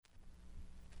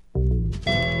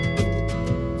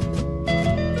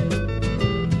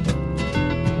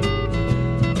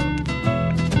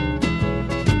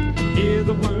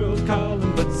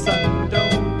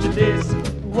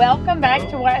Welcome back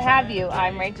to What Have You.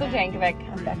 I'm Rachel Jankovic.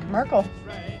 I'm Becca Merkel.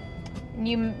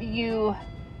 You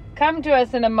come to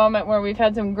us in a moment where we've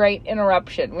had some great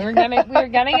interruption. We were gonna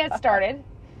get started,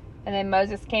 and then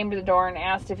Moses came to the door and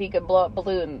asked if he could blow up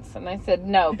balloons, and I said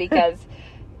no, because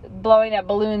blowing up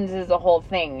balloons is a whole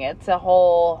thing. It's a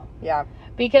whole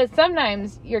Because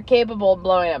sometimes you're capable of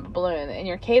blowing up a balloon, and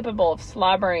you're capable of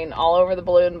slobbering all over the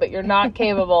balloon, but you're not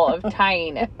capable of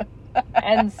tying it.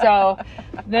 And so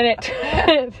then it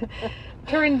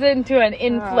turns into an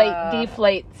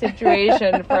inflate-deflate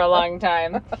situation for a long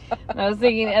time. And I was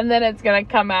thinking, and then it's going to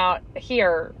come out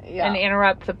here and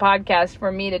interrupt the podcast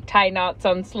for me to tie knots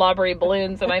on slobbery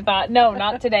balloons. And I thought, no,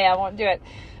 not today. I won't do it.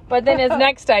 But then his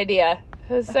next idea,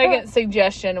 his second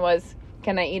suggestion was,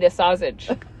 can I eat a sausage?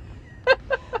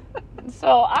 So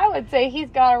I would say he's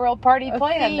got a real party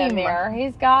plan in there.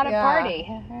 He's got a party.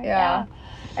 Yeah.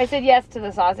 I said yes to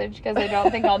the sausage because I don't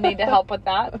think I'll need to help with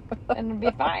that, and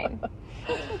it'll be fine.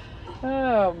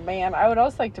 Oh, man. I would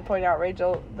also like to point out,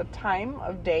 Rachel, the time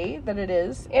of day that it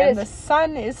is. And the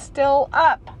sun is still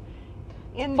up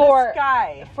in the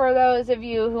sky. For those of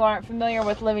you who aren't familiar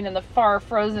with living in the far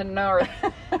frozen north,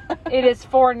 it is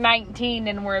 4:19,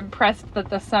 and we're impressed that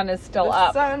the sun is still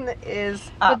up. The sun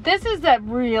is up. But this is a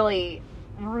really,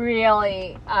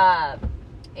 really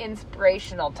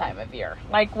inspirational time of year.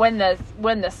 Like when the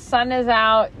sun is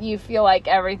out, you feel like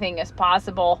everything is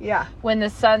possible. Yeah. When the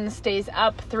sun stays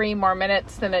up 3 more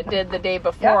minutes than it did the day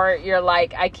before, you're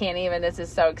like, I can't even. This is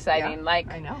so exciting. Yeah,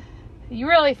 like I know. You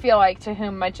really feel like to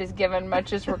whom much is given,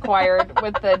 much is required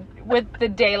with the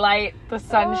daylight, the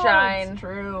sunshine. Oh, it's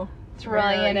true. It's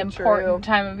really an important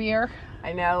time of year.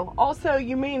 I know. Also,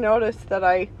 you may notice that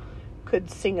I could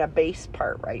sing a bass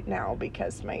part right now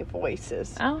because my voice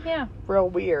is real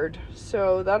weird.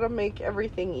 So that'll make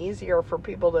everything easier for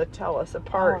people to tell us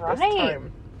apart this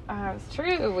time. It's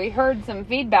true. We heard some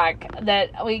feedback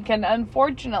that we can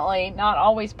unfortunately not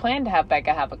always plan to have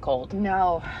Becca have a cold.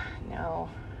 No.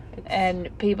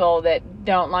 And people that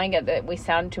don't like it, that we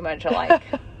sound too much alike.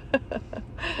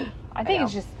 I think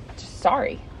it's just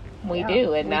sorry. We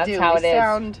do, and that's how it is. We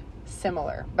sound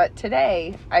similar. But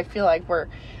today, I feel like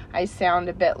I sound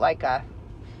a bit like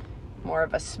more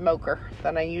of a smoker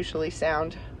than I usually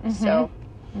sound. Mm-hmm. So,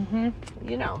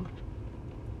 you know.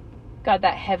 Got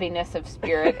that heaviness of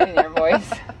spirit in your voice.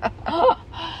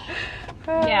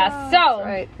 Yeah, so,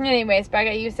 anyways,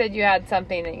 Becca, you said you had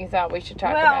something that you thought we should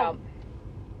talk about.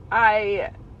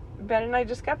 Ben and I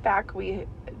just got back. We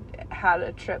had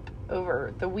a trip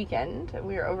over the weekend.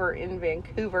 We were over in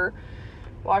Vancouver,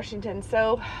 Washington.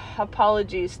 So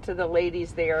apologies to the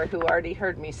ladies there who already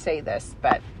heard me say this,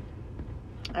 but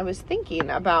I was thinking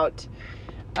about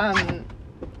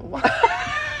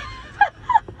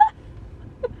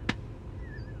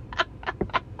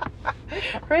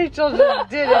Rachel just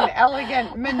did an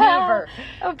elegant maneuver.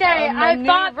 Okay, I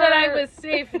thought that I was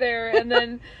safe there, and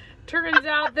then turns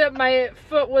out that my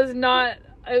foot was not.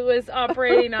 It was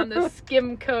operating on the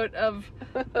skim coat of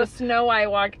the snow I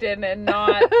walked in, and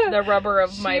not the rubber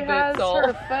of my boot sole. She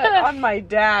has her foot on my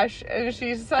dash, and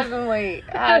she suddenly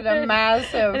had a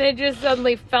massive... And it just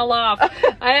suddenly fell off.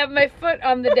 I have my foot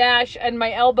on the dash and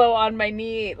my elbow on my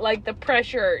knee. Like, the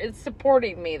pressure is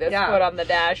supporting me, this foot on the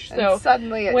dash. So and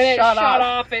suddenly when it shot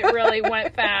off, it really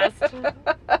went fast.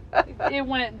 It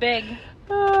went big.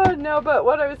 Oh, no, but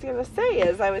what I was going to say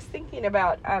is I was thinking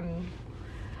about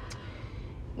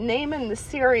Naaman the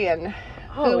Syrian,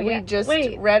 who we just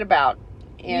read about.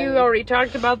 You already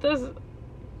talked about this?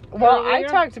 Well, I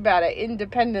talked about it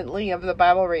independently of the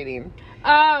Bible reading.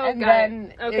 Oh, and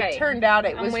then it turned out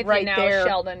it was right there,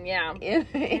 Sheldon,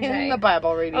 in the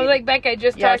Bible reading. I was like, Becca, I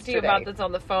just talked to you about this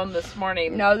on the phone this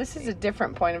morning. No, this is a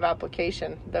different point of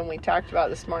application than we talked about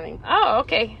this morning. Oh,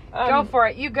 okay. Go for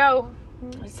it. You go.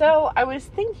 So, I was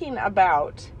thinking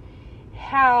about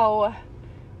how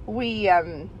we,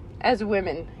 as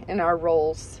women in our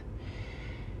roles,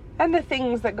 and the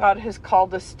things that God has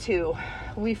called us to,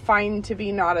 we find to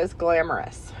be not as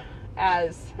glamorous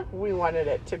as we wanted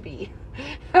it to be.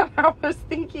 I was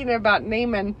thinking about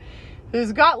Naaman,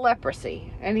 who's got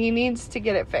leprosy, and he needs to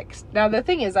get it fixed. Now, the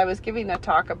thing is, I was giving a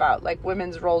talk about, like,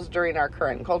 women's roles during our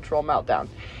current cultural meltdown.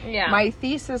 Yeah. My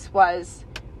thesis was,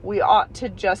 we ought to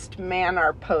just man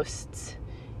our posts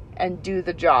and do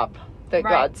the job that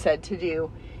God said to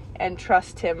do, and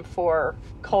trust him for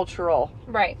cultural,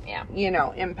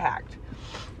 impact.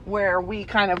 Where we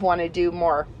kind of want to do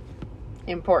more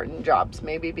important jobs,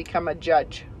 maybe become a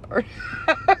judge or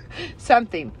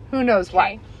something. Who knows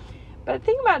why? But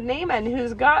think about Naaman,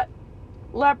 who's got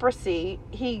leprosy.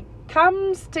 He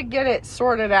comes to get it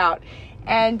sorted out,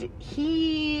 and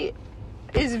he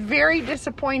is very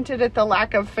disappointed at the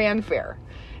lack of fanfare.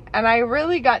 And I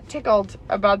really got tickled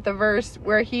about the verse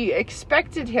where he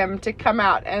expected him to come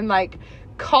out and like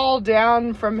call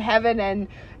down from heaven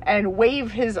and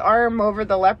wave his arm over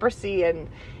the leprosy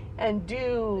and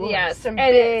do some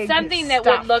big something stuff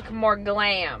that would look more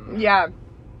glam. Yeah.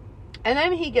 And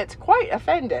then he gets quite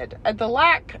offended at the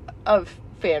lack of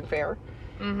fanfare.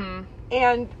 Mm-hmm.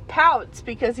 And pouts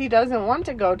because he doesn't want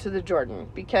to go to the Jordan,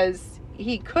 because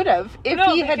he could have if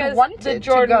he had wanted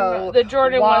to go. The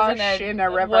Jordan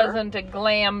wasn't a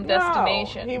glam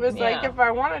destination. No, he was like, if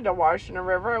I wanted to wash in a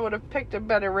river, I would have picked a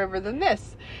better river than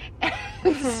this.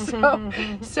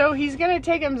 So he's going to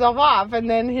take himself off, and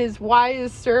then his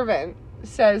wise servant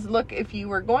says, look, if you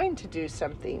were going to do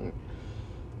something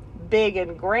big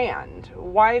and grand,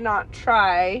 why not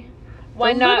try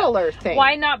littler thing?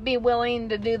 Why not be willing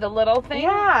to do the little thing?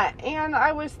 Yeah, and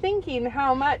I was thinking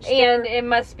how much... And it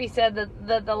must be said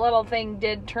that the little thing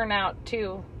did turn out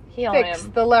to heal fix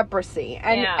him. The leprosy.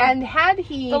 And had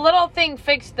he... The little thing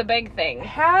fixed the big thing.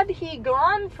 Had he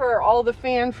gone for all the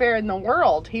fanfare in the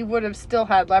world, he would have still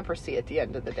had leprosy at the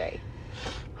end of the day.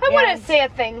 I wouldn't say a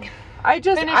thing. I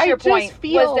just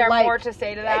feel was there like, more to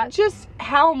say to that? Just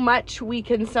how much we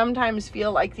can sometimes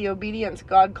feel like the obedience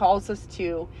God calls us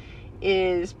to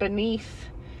is beneath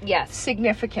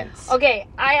significance. Okay,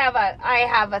 I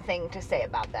have a thing to say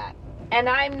about that. And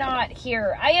I'm not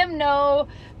here. I am no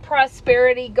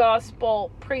prosperity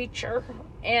gospel preacher,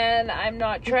 and I'm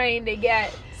not trying to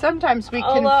get... Sometimes we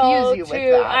confuse you with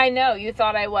that. I know, you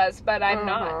thought I was, but I'm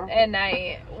not. And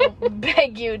I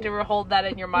beg you to hold that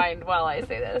in your mind while I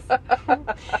say this.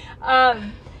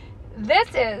 This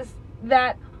is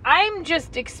that I'm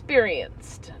just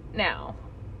experienced now.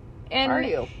 And are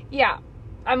you? Yeah.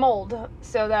 I'm old,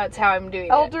 so that's how I'm doing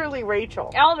Elderly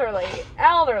Rachel. Elderly.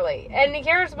 And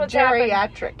here's what's Geriatric.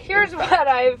 happened. Here's what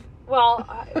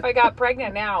if I got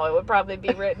pregnant now, it would probably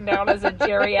be written down as a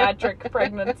geriatric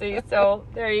pregnancy. So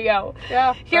there you go.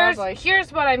 Yeah.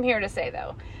 Here's what I'm here to say,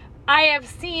 though. I have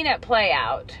seen it play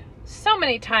out so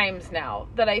many times now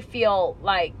that I feel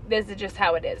like this is just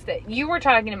how it is. That you were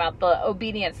talking about the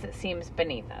obedience that seems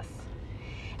beneath us.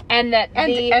 And that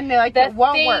it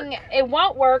won't work. It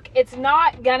won't work. It's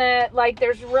not gonna,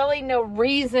 there's really no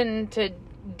reason to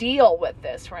deal with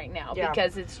this right now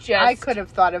because it's just... I could have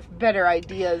thought of better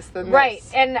ideas than this. Right,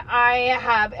 and I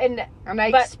have... And I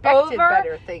expected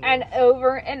better things. And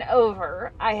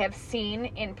over, I have seen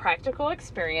in practical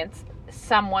experience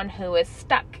someone who is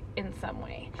stuck in some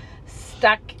way.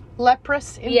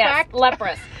 Leprous, in fact? Yes,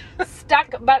 leprous.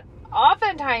 Stuck, but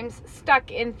oftentimes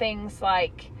stuck in things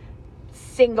like...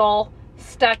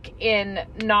 stuck in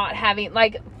not having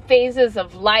phases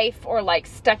of life, or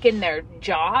stuck in their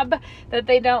job that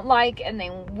they don't like and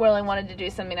they really wanted to do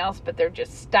something else, but they're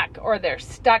just stuck, or they're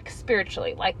stuck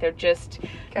spiritually, they're just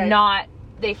not,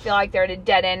 they feel like they're at a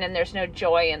dead end and there's no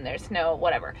joy and there's no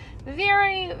whatever.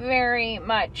 Very, very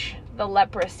much the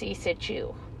leprosy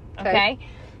situ. Okay?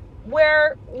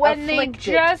 Where when afflicted, they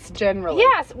just generally.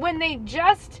 Yes, when they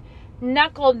just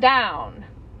knuckle down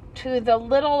to the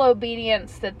little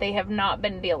obedience that they have not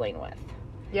been dealing with.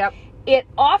 Yep. It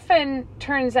often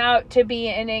turns out to be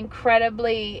an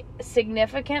incredibly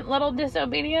significant little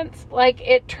disobedience.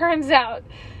 It turns out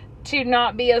to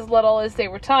not be as little as they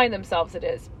were telling themselves it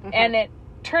is. Mm-hmm. And it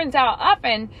turns out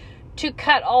often to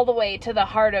cut all the way to the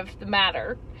heart of the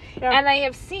matter. Yep. And I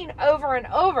have seen over and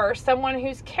over someone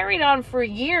who's carried on for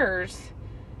years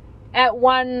at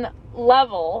one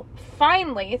level,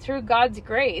 finally, through God's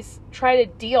grace, try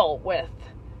to deal with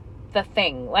the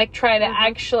thing. Try to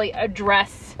actually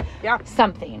address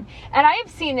something. And I have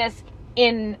seen this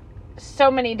in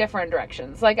so many different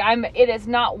directions. It is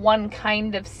not one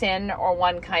kind of sin or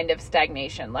one kind of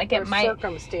stagnation.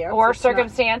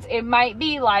 Circumstance. It might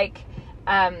be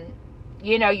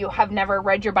you have never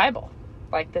read your Bible.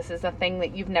 This is a thing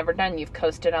that you've never done. You've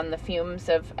coasted on the fumes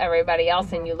of everybody else,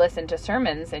 mm-hmm. and you listen to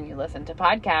sermons, and you listen to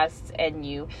podcasts, and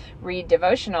you read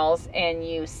devotionals, and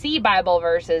you see Bible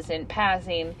verses in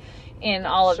passing in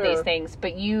all of these things,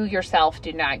 but you yourself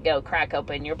do not go crack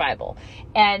open your Bible.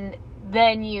 And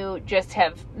then you just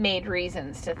have made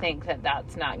reasons to think that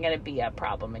that's not going to be a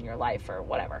problem in your life or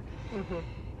whatever. Mm-hmm.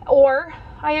 Or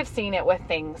I have seen it with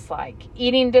things like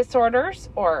eating disorders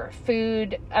or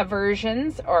food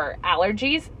aversions or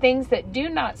allergies, things that do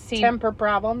not seem... temper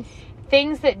problems.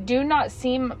 Things that do not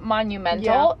seem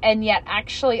monumental and yet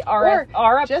actually are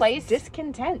a place...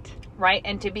 discontent. Right,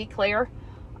 and to be clear,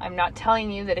 I'm not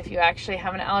telling you that if you actually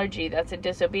have an allergy, that's a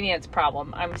disobedience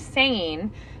problem. I'm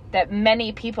saying that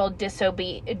many people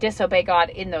disobey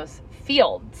God in those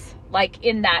fields,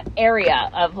 in that area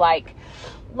of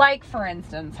Like, for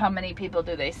instance, how many people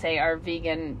do they say are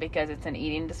vegan because it's an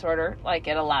eating disorder? Like,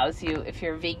 it allows you, if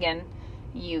you're vegan,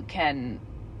 you can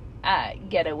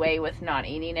get away with not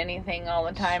eating anything all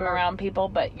the time around people,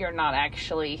 but you're not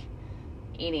actually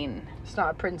eating. It's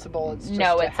not a principle, it's just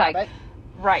a habit. Like,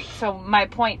 right. So my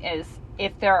point is,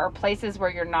 if there are places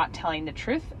where you're not telling the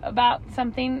truth about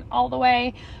something all the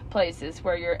way, places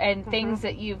where you're, and things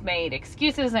that you've made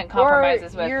excuses and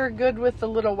compromises with. You're good with the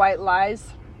little white lies,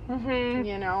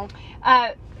 you know.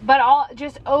 But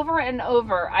just over and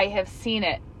over, I have seen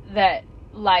it that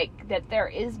there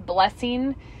is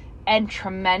blessing and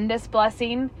tremendous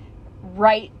blessing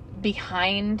right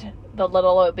behind the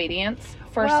little obedience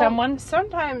for someone.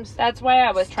 Sometimes that's why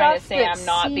I was trying to say I'm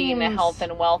not being a health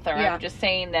and wealther. I'm just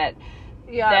saying that.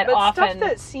 Yeah, but often, stuff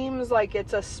that seems like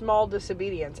it's a small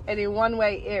disobedience, and in one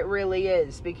way it really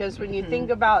is, because when you think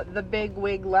about the big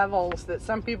wig levels that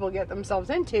some people get themselves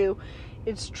into,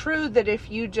 it's true that if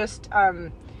you just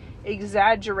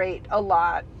exaggerate a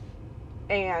lot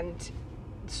and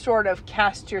sort of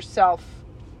cast yourself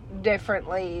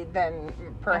differently than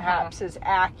perhaps is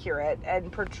accurate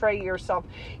and portray yourself,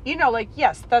 you know, like,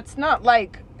 yes, that's not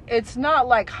like, it's not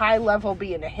like high level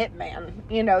being a hitman,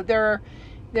 you know, there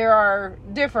are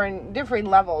different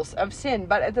levels of sin,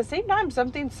 but at the same time,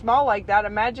 something small like that,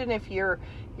 imagine if your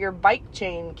bike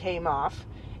chain came off.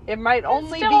 It might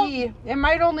only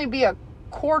be a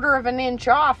quarter of an inch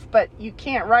off, but you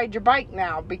can't ride your bike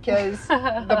now because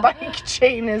the bike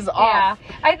chain is off.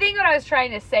 Yeah. I think what I was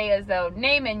trying to say is, though,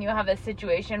 Naaman, you have a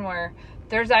situation where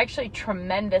there's actually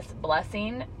tremendous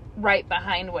blessing right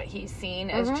behind what he's seen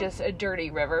is just a dirty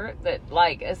river that,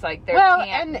 like, it's like there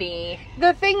can't be.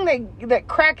 The thing that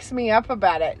cracks me up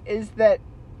about it is that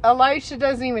Elisha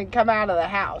doesn't even come out of the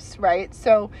house, right?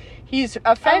 So he's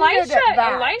offended at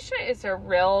that. Elisha is a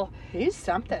real... He's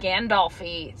something.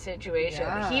 Gandalf-y situation.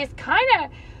 Yeah. He's kind of...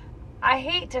 I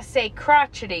hate to say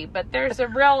crotchety, but there's a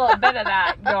bit of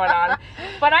that going on.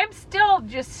 But I'm still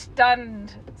just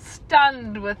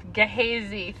stunned with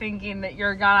Gehazi thinking that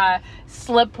you're gonna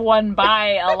slip one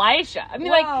by Elisha. I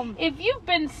mean, like, if you've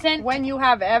been sent... When you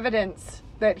have evidence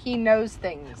that he knows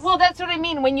things. Well, that's what I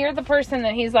mean. When you're the person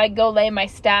that he's like, go lay my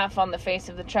staff on the face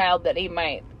of the child that he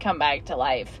might come back to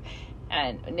life.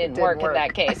 And it didn't work in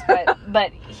that case.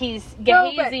 But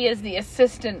Gehazi is the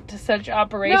assistant to such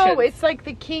operations. No, it's like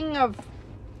the king of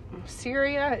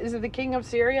Syria. Is it the king of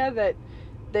Syria that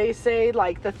they say,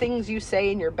 like, the things you say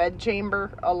in your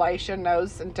bedchamber, Elisha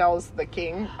knows and tells the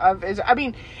king of Israel. I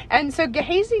mean, and so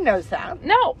Gehazi knows that.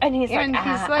 No, and he's like,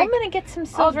 I'm going to get some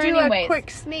silver anyways. I'll do a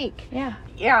quick sneak. Yeah.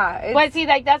 Yeah. But see,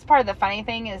 like, that's part of the funny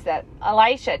thing is that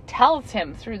Elisha tells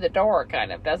him through the door,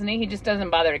 kind of, doesn't he? He just doesn't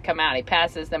bother to come out. He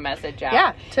passes the message out.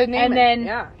 Yeah, to Naaman. And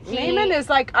then Naaman is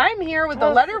like, I'm here with a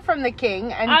letter from the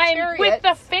king and I'm with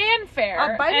the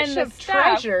fanfare, a bunch of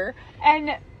treasure,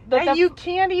 and you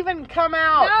can't even come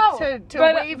out to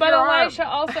wave your arm. Elisha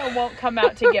also won't come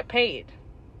out to get paid.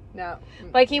 No.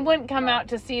 Like, he wouldn't come out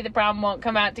to see the problem, won't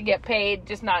come out to get paid,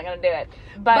 just not going to do it.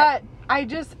 But I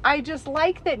just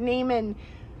like that Naaman,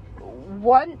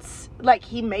 once, like,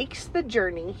 he makes the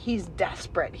journey, he's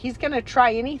desperate. He's going to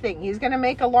try anything. He's going to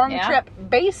make a long trip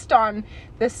based on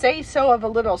the say-so of a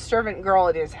little servant girl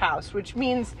at his house, which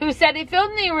means... Who said, if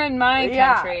only you were in my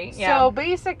country. Yeah. So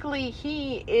basically,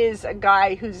 he is a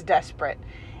guy who's desperate.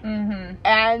 Mm-hmm.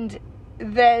 And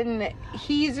then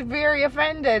he's very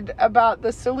offended about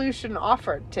the solution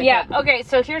offered to him. Yeah, okay,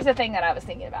 so here's the thing that I was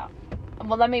thinking about.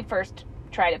 Well, let me first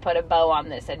try to put a bow on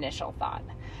this initial thought,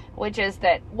 which is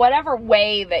that whatever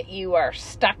way that you are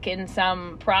stuck in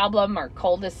some problem or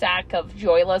cul-de-sac of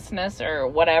joylessness or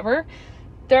whatever,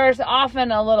 there's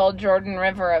often a little Jordan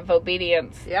River of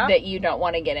obedience that you don't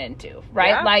want to get into, right?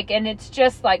 Yeah. Like, and it's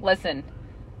just like, listen,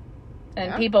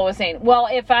 and people were saying, well,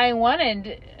 if I wanted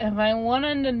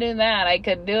to do that, I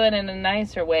could do it in a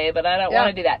nicer way, but I don't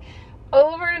want to do that.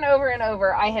 Over and over and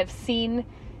over, I have seen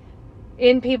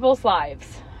in people's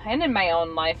lives and in my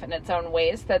own life in its own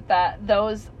ways that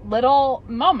those little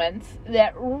moments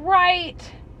that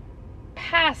right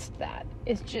past that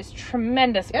is just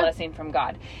tremendous blessing from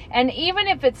God. And even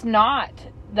if it's not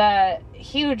the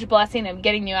huge blessing of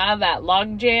getting you out of that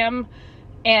log jam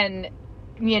and,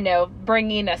 you know,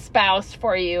 bringing a spouse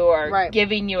for you or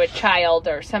giving you a child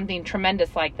or something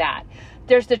tremendous like that,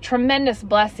 there's the tremendous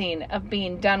blessing of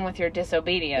being done with your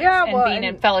disobedience and being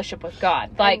in fellowship with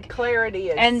God. Like, clarity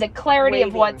is and the clarity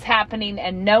of what's happening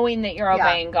and knowing that you're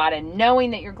obeying God and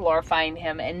knowing that you're glorifying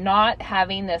Him and not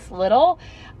having this little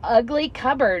ugly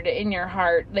cupboard in your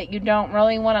heart that you don't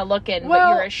really want to look in, but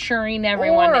you're assuring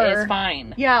everyone is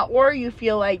fine. Yeah, or you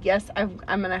feel like, yes, I'm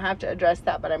going to have to address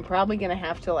that, but I'm probably going to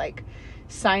have to, like,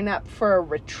 sign up for a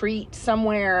retreat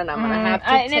somewhere, and I'm going to have to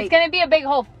and it's going to be a big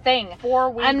whole thing. 4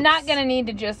 weeks. I'm not going to need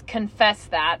to just confess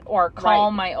that or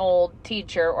call my old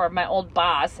teacher or my old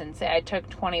boss and say I took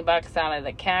 $20 out of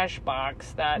the cash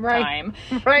box that time.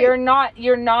 Right.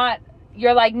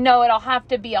 You're like, no, it'll have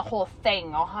to be a whole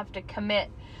thing. I'll have to commit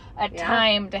a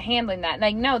time to handling that.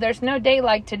 Like, no, there's no day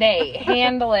like today.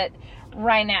 Handle it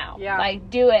right now. Yeah. Like,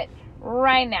 do it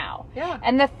right now. Yeah.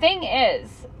 And the thing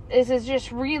is, this is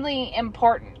just really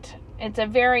important. It's a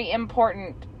very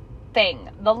important thing.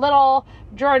 The little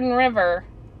Jordan River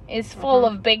is full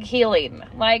of big healing.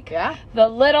 Like, the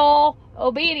little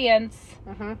obedience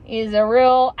is a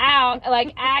real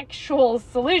actual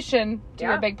solution to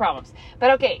your big problems.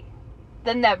 But okay,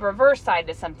 then the reverse side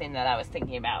is something that I was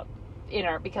thinking about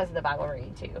because of the Bible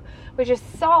reading too, which is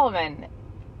Solomon.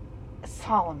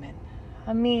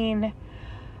 I mean,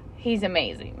 he's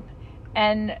amazing.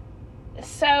 And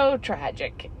so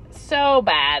tragic, so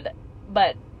bad,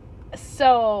 but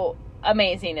so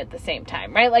amazing at the same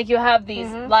time, right? Like, you have these,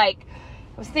 I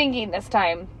was thinking this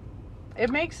time. It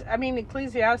makes,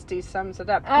 Ecclesiastes sums it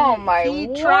up. Oh, my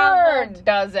word,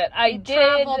 does it. I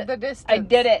traveled the distance. I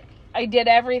did it. I did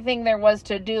everything there was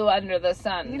to do under the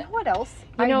sun. You know what else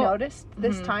I noticed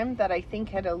this time that I think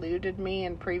had eluded me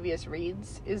in previous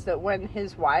reads is that when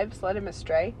his wives led him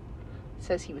astray, it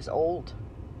says he was old.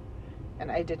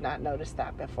 And I did not notice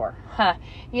that before.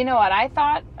 You know what I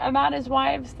thought about his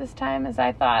wives this time is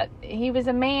I thought he was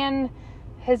a man,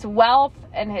 his wealth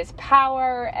and his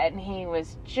power, and he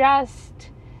was just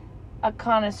a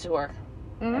connoisseur.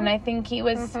 And I think he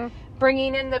was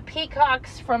bringing in the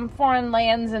peacocks from foreign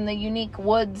lands and the unique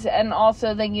woods and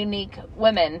also the unique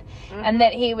women. And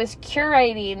that he was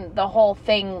curating the whole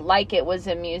thing like it was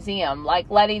a museum,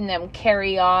 like letting them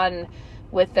carry on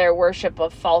with their worship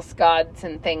of false gods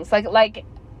and things. Like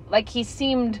he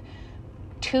seemed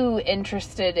too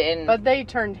interested in... But they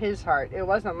turned his heart. It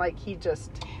wasn't like he just...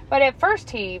 But at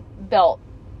first he built...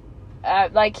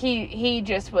 he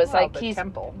just was he's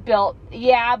temple. Built...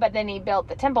 Yeah, but then he built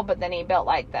the temple, but then he built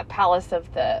like the palace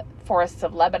of the forests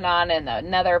of Lebanon and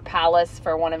another palace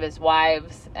for one of his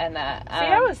wives. And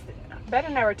Ben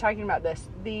and I were talking about this.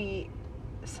 The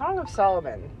Song of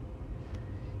Solomon.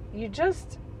 You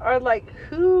just... are like,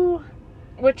 who...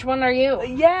 Which one are you?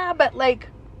 Yeah, but like,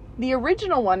 the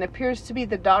original one appears to be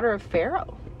the daughter of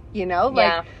Pharaoh. You know?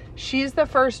 Like, she's the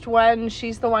first one.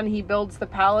 She's the one he builds the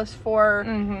palace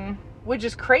for. Which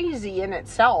is crazy in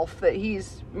itself that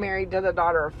he's married to the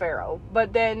daughter of Pharaoh.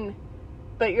 But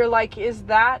you're like, is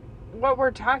that what we're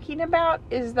talking about?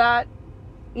 Is that...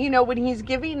 when he's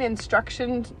giving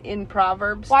instructions in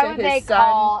Proverbs to his son... Why would they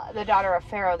call the daughter of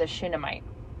Pharaoh the Shunammite?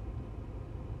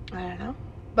 I don't know.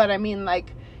 But I mean,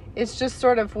 like, it's just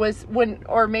sort of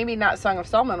or maybe not Song of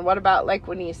Solomon. What about, like,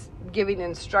 when he's giving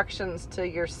instructions to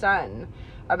your son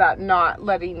about not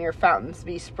letting your fountains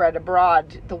be spread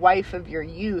abroad, the wife of your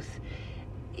youth?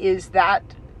 Is that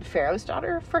Pharaoh's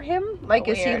daughter for him? Like,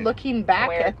 is he looking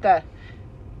back at the...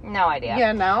 No idea.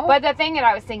 Yeah, no? But the thing that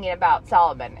I was thinking about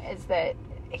Solomon is that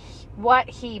what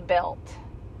he built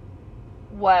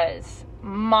was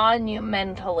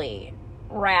monumentally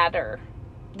radder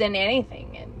than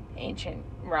anything in ancient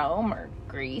Rome or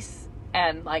Greece.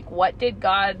 And, like, what did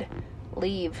God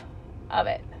leave of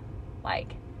it?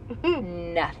 Like,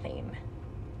 nothing.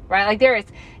 Right? Like, there is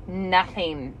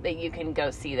nothing that you can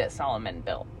go see that Solomon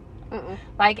built.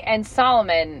 Like, and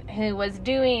Solomon, who was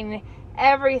doing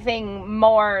everything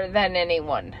more than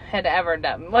anyone had ever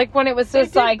done. Like, when it was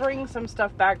just they did bring some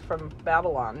stuff back from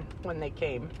Babylon when they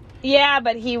came. Yeah,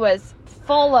 but he was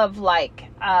full of, like,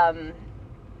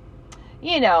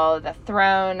 the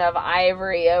throne of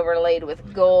ivory overlaid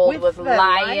with gold with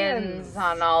lions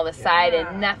on all the side,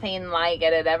 and nothing like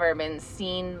it had ever been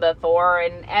seen before,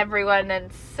 and everyone in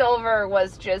silver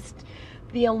was just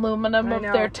the aluminum of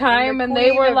their time, and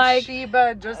they were like...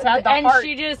 Sheba just had the heart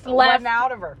she just left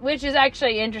out of her. Which is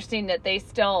actually interesting that they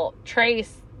still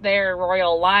trace their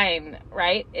royal line,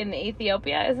 right, in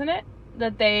Ethiopia, isn't it?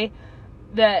 That they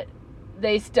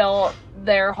still,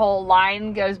 their whole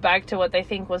line goes back to what they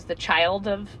think was the child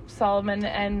of Solomon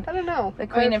and I don't know. The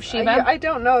Queen of Sheba. I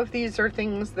don't know if these are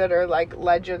things that are like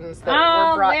legends that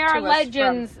were brought to us. They are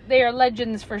legends. They are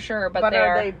legends for sure, but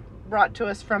are they brought to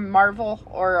us from Marvel,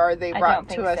 or are they brought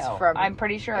to us from... I'm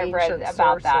pretty sure I've read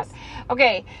about that.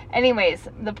 Okay, anyways,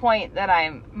 the point that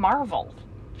I'm... Marvel.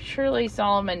 Surely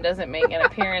Solomon doesn't make an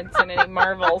appearance in any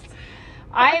Marvels.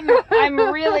 I'm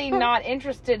really not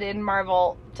interested in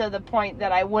Marvel to the point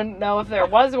that I wouldn't know if there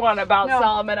was one about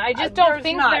Solomon. I just don't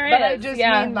think there is. But I just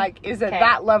mean, like, is it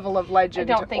that level of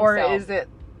legend? I don't think or so. is it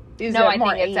Is No, it I more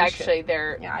think it's ancient? actually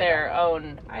their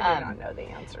own. I do not know the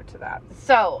answer to that.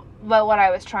 So, but what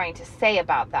I was trying to say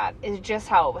about that is just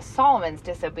how it was Solomon's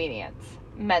disobedience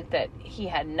meant that he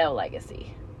had no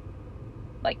legacy.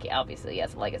 Like, obviously, he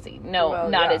has a legacy. No,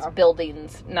 not his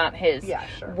buildings, not his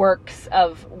works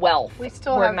of wealth. We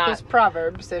still have his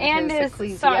Proverbs and his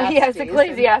Ecclesiastes. Yes,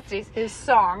 Ecclesiastes. His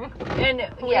song. And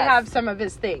we have some of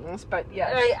his things, but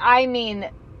yes. I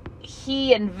mean,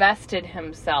 he invested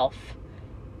himself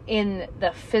in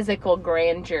the physical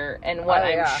grandeur and what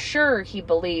I'm sure he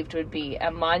believed would be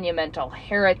a monumental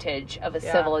heritage of a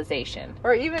civilization.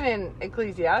 Or even in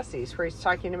Ecclesiastes, where he's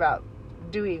talking about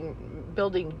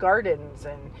building gardens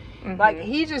and like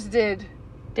he just did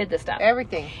the stuff,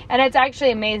 everything. And it's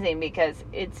actually amazing because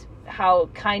it's how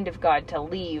kind of God to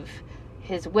leave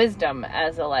his wisdom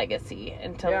as a legacy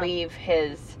and to leave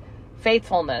his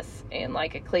faithfulness in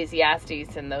like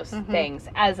Ecclesiastes and those things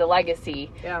as a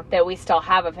legacy that we still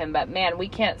have of him. But man, we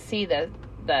can't see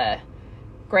the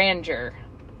grandeur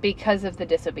because of the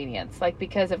disobedience, like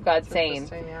because of God saying,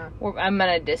 I'm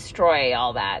going to destroy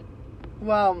all that.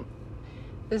 Well,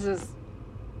 this is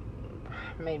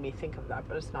made me think of that,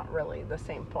 but it's not really the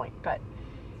same point. But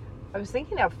I was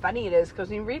thinking how funny it is because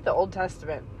when you read the Old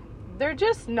Testament, they're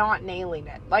just not nailing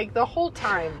it. Like the whole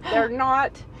time, they're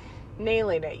not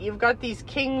nailing it. You've got these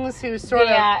kings who sort of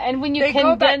and when you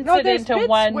condense it into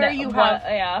one, where you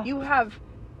have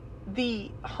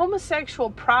the homosexual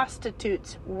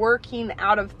prostitutes working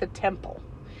out of the temple.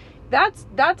 That's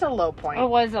a low point. It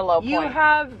was a low point.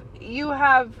 You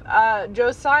have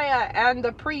Josiah and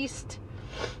the priest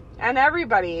and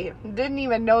everybody didn't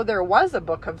even know there was a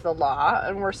book of the law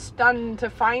and were stunned to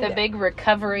find the big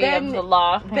recovery of the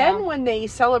law. Then when they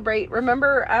celebrate,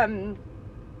 remember,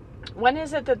 when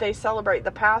is it that they celebrate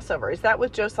the Passover? Is that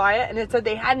with Josiah? And it said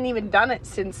they hadn't even done it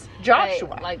since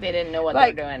Joshua. Like they didn't know what they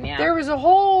were doing, There was a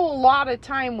whole lot of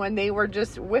time when they were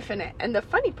just whiffing it. And the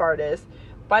funny part is,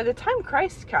 by the time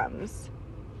Christ comes,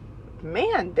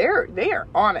 man, they are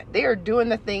on it. They are doing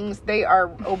the things. They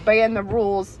are obeying the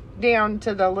rules down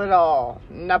to the little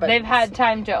nubbins. They've had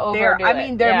time to overdo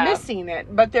it. They're missing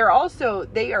it, but they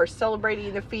are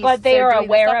celebrating the feast. But they are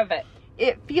aware of it.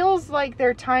 It feels like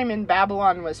their time in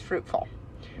Babylon was fruitful.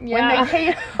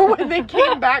 Yeah. When they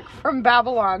came back from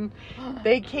Babylon,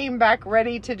 they came back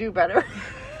ready to do better.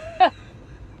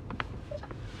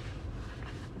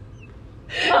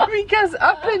 Because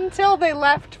up until they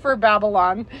left for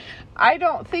Babylon, I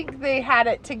don't think they had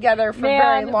it together for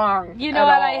very long. You know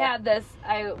what?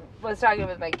 I was talking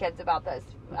with my kids about this,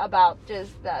 about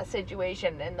just the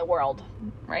situation in the world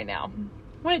right now,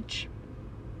 which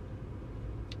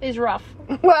is rough.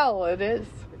 Well, it is.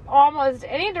 Almost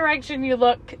any direction you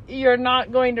look, you're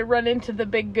not going to run into the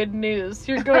big good news.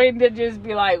 You're going to just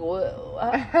be like, whoa,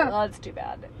 that's too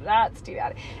bad. That's too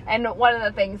bad. And one of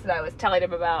the things that I was telling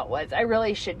him about was I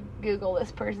really should Google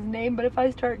this person's name, but if I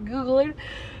start Googling,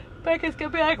 Becca's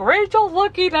going to be like, Rachel's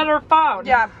looking at her phone.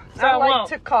 Yeah, so I like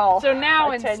to call So now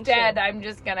attention. Instead, I'm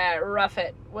just going to rough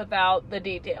it without the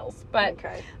details. But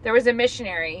there was a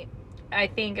missionary, I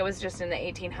think it was just in the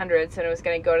 1800s, and it was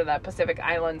going to go to the Pacific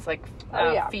Islands, like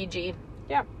Fiji,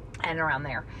 and around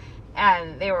there.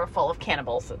 And they were full of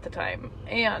cannibals at the time.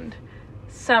 And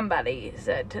somebody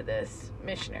said to this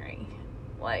missionary,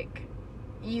 like,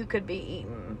 you could be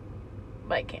eaten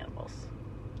by cannibals.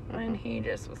 And he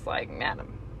just was like,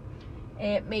 madam,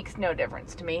 it makes no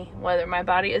difference to me whether my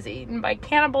body is eaten by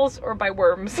cannibals or by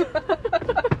worms.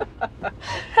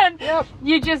 And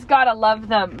you just gotta love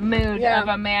the mood of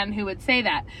a man who would say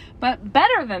that. But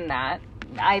better than that,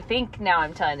 I think now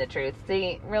I'm telling the truth.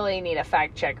 They really need a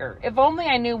fact checker. If only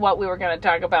I knew what we were going to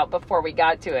talk about before we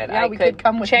got to it. I could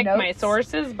come with check notes, my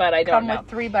sources, but I don't know. Come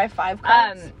with 3x5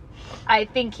 cards. I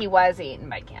think he was eaten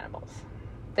by cannibals.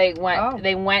 They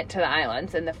went to the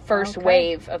islands, and the first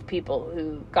wave of people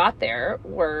who got there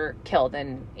were killed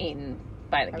and eaten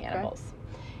by the cannibals.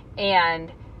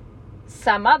 And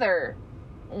some other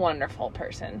wonderful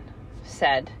person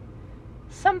said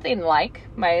something like,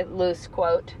 my loose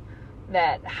quote,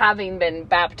 that having been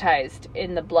baptized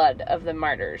in the blood of the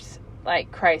martyrs,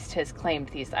 like Christ has claimed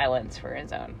these islands for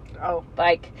his own. Oh.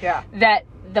 That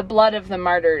the blood of the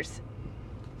martyrs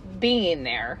being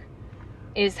there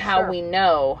is how we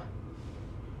know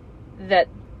that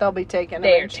they'll be taken.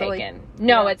 They're taken.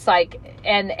 No, it's like,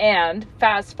 and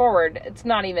fast forward, it's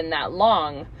not even that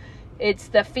long. It's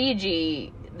the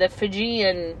Fijian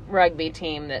rugby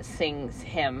team that sings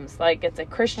hymns. Like, it's a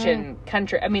Christian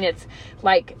country. I mean, it's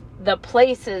like the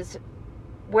places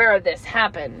where this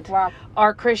happened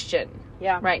are Christian.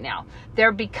 Yeah. right now.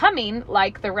 They're becoming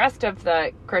like the rest of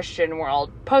the Christian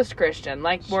world, post-Christian.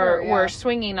 Like we're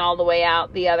swinging all the way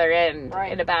out the other end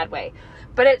in a bad way.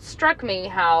 But it struck me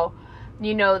how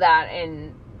that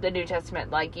in the New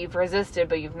Testament, like you've resisted,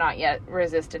 but you've not yet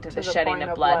resisted to the shedding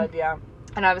of blood. Yeah.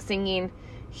 And I was thinking,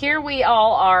 here we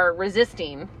all are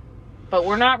resisting, but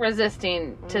we're not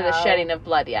resisting to the shedding of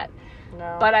blood yet.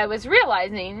 No. But I was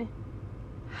realizing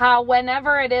how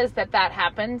whenever it is that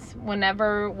happens,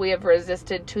 whenever we have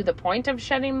resisted to the point of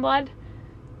shedding blood,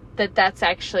 that's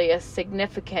actually a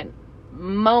significant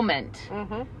moment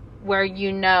where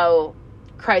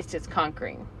Christ is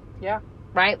conquering. Yeah.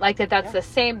 Right? Like that's the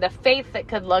same, the faith that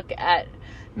could look at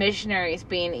missionaries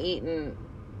being eaten,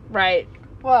 right?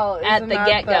 Well, at the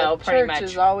get-go, pretty much.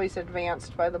 Church is always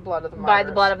advanced by the blood of the martyrs. By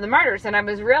the blood of the martyrs. And I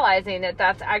was realizing that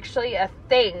that's actually a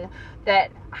thing,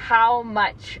 that how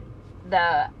much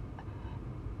I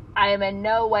am in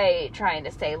no way trying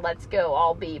to say, let's go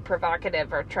all be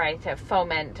provocative or try to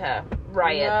foment a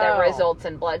riot that results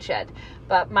in bloodshed.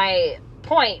 But my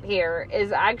point here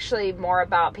is actually more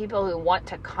about people who want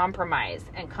to compromise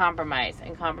and compromise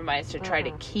and compromise to try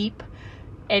to keep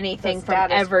anything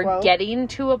from ever getting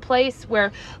to a place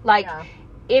where, like,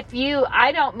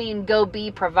 I don't mean go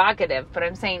be provocative, but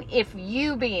I'm saying if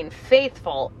you being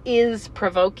faithful is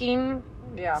provoking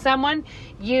someone,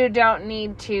 you don't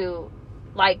need to,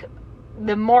 like,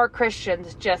 the more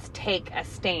Christians just take a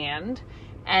stand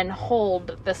and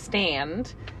hold the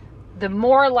stand, the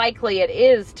more likely it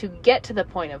is to get to the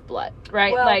point of blood,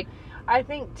 right? Well, like, I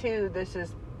think, too, this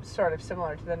is sort of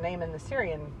similar to the Naaman the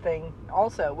Syrian thing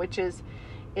also, which is,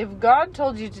 if God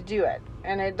told you to do it,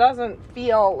 and it doesn't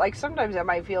feel, like, sometimes it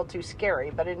might feel too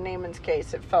scary, but in Naaman's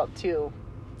case, it felt too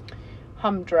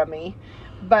humdrummy.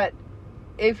 But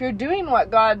if you're doing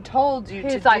what God told you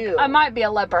to do... I might be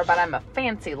a leper, but I'm a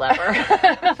fancy leper.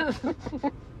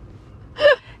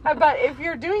 But if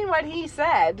you're doing what he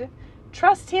said,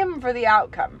 trust him for the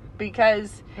outcome.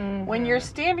 Because when you're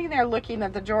standing there looking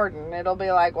at the Jordan, it'll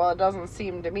be like, well, it doesn't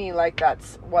seem to me like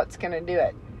that's what's going to do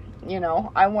it.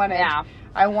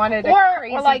 I wanted a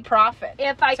crazy prophet.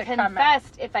 If I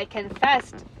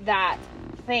confessed that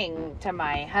thing to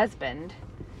my husband,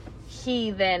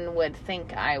 he then would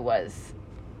think I was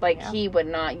he would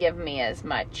not give me as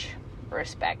much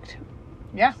respect.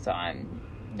 Yeah. So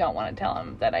don't want to tell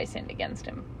him that I sinned against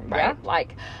him. Right? Yeah.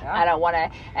 Like I don't want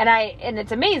to, and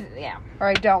it's amazing. Yeah. Or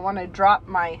I don't want to drop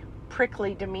my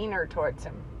prickly demeanor towards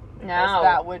him. No.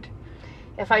 That would.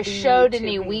 If I showed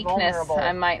any weakness, vulnerable.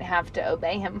 I might have to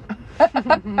obey him. The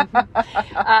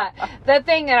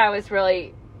thing that I was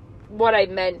what I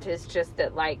meant is just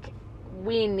that, like,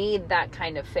 we need that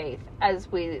kind of faith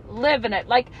as we live in it.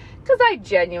 Like, because I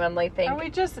genuinely think,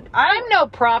 I'm no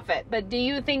prophet, but do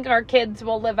you think our kids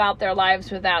will live out their lives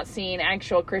without seeing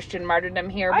actual Christian martyrdom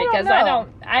here? Because I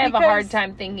have a hard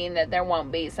time thinking that there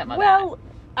won't be some of that. Well,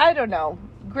 I don't know.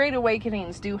 Great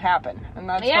awakenings do happen, and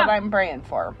that's what I'm praying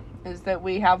for. Is that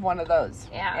we have one of those.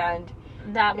 Yeah. And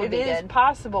that would be good. It is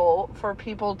possible for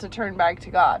people to turn back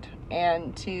to God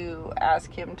and to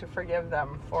ask him to forgive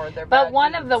them for their bad But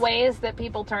one deeds. of the ways that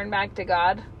people turn back to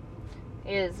God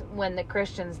is when the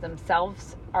Christians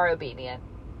themselves are obedient.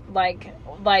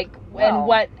 And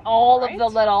what all of the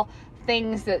little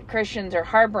things that Christians are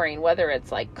harboring, whether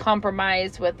it's like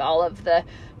compromise with all of the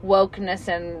wokeness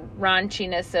and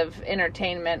raunchiness of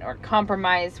entertainment, or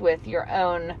compromise with your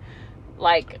own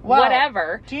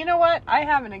whatever. Do you know what? I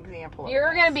have an example of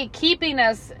You're going to be keeping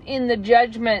us in the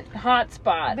judgment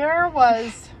hotspot.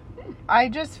 I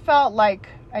just felt like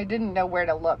I didn't know where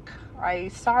to look. I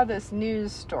saw this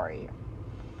news story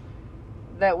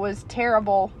that was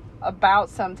terrible about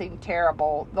something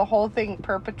terrible. The whole thing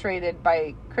perpetrated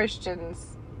by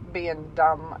Christians being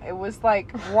dumb. It was like,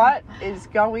 what is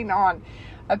going on?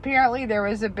 Apparently there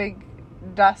was a big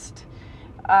dust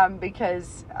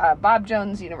because Bob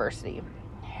Jones University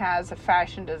has a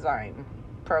fashion design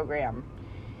program,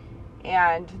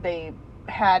 and they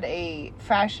had a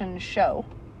fashion show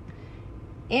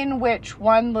in which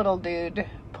one little dude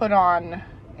put on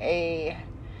a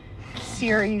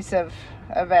series of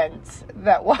events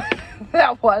that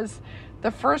was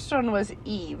the first one was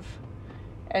Eve,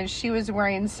 and she was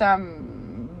wearing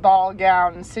some ball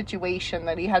gown situation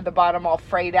that he had the bottom all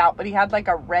frayed out, but he had like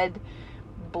a red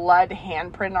blood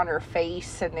handprint on her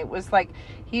face, and it was like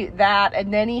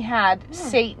and then he had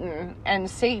Satan, and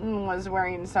Satan was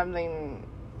wearing something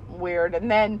weird, and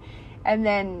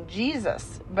then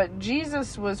Jesus, but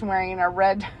Jesus was wearing a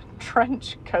red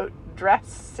trench coat dress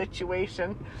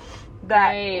situation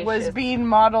that was being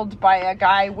modeled by a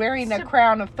guy wearing a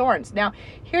crown of thorns. Now,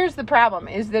 here's the problem,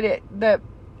 is that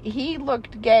he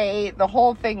looked gay. The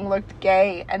whole thing looked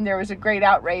gay, and there was a great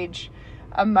outrage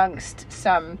amongst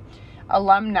some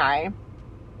alumni.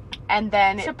 And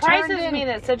then it surprises me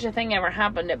that such a thing ever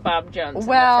happened at Bob Jones in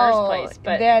the first place.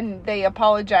 But then they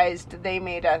apologized. They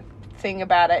made a thing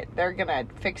about it. They're gonna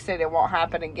fix it. It won't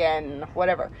happen again.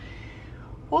 Whatever.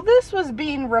 Well, this was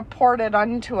being reported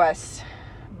unto us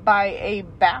by a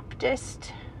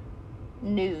Baptist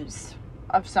news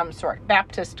of some sort,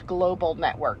 Baptist Global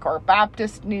Network or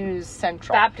Baptist News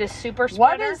Central. Baptist Super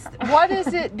Spreader. What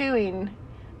is it doing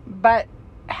but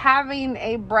having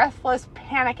a breathless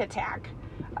panic attack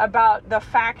about the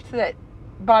fact that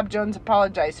Bob Jones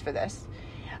apologized for this?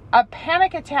 A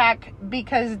panic attack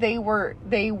because they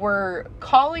were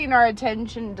calling our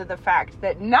attention to the fact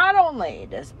that not only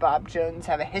does Bob Jones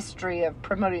have a history of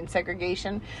promoting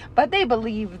segregation, but they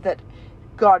believe that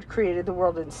God created the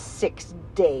world in 6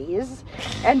 days,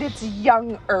 and it's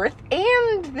young earth,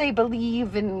 and they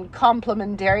believe in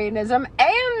complementarianism,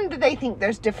 and they think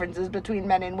there's differences between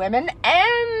men and women,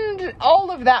 and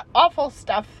all of that awful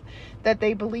stuff that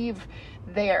they believe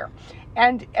there.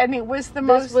 And it was the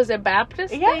most... This was a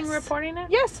Baptist thing reporting it?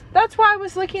 Yes, that's why I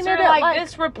was looking at it like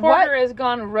this reporter has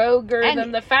gone roguer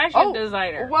than the fashion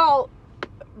designer. Well,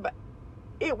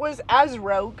 it was as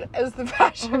rogue as the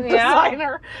fashion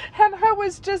designer. And I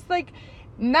was just like,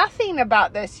 nothing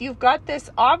about this. You've got this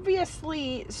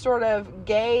obviously sort of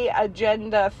gay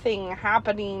agenda thing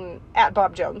happening at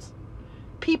Bob Jones.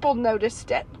 People noticed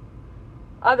it.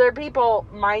 Other people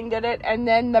minded it. And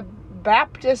then the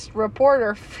Baptist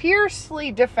reporter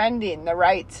fiercely defending the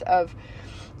rights of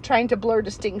trying to blur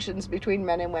distinctions between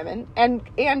men and women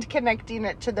and connecting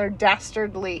it to their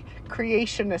dastardly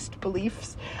creationist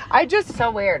beliefs.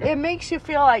 So weird. It makes you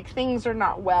feel like things are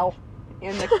not well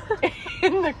in the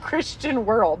in the Christian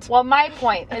world. Well, my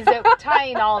point is that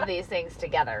tying all of these things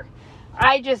together,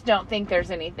 I just don't think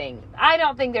there's anything. I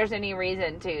don't think there's any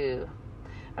reason to.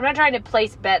 I'm not trying to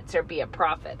place bets or be a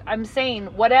prophet. I'm saying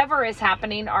whatever is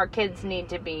happening, our kids need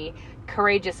to be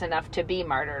courageous enough to be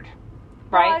martyred.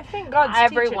 Right? Well, I think God's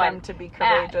teaching them to be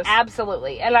courageous.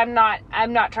 Absolutely. And I'm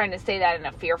not trying to say that in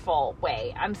a fearful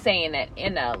way. I'm saying it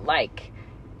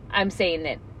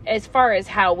as far as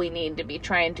how we need to be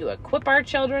trying to equip our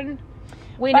children.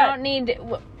 Don't need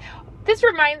to, this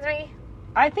reminds me.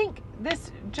 I think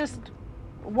this, just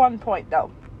one point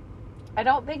though. I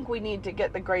don't think we need to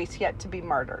get the grace yet to be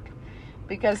martyred.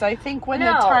 Because I think when the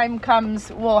time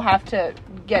comes, we'll have to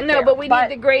get there. No, but we need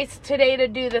the grace today to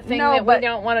do the thing that we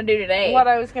don't want to do today. What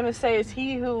I was going to say is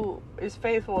he who is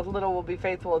faithful with little will be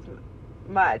faithful with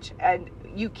much. And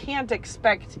you can't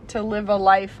expect to live a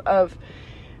life of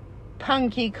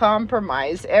punky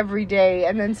compromise every day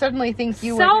and then suddenly think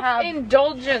you would have...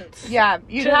 Self-indulgence. Yeah,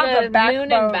 you'd have a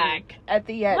backbone back at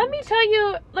the end. Let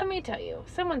me tell you.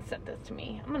 Someone sent this to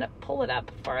me. I'm going to pull it up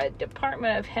for a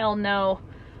Department of Hell No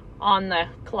on the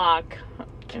clock.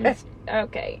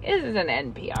 Okay, this is an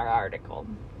NPR article.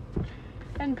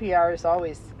 NPR is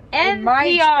always, NPR. in my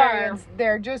experience,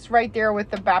 they're just right there with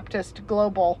the Baptist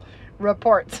Global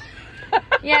reports.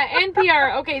 Yeah,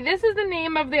 NPR. Okay, this is the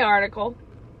name of the article,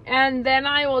 and then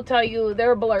I will tell you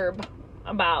their blurb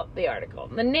about the article.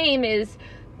 The name is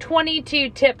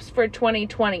 22 Tips for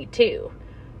 2022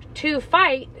 to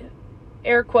fight,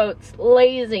 air quotes,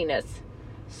 laziness.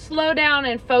 Slow down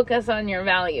and focus on your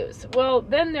values. Well,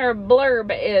 then their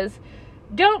blurb is,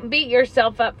 don't beat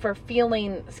yourself up for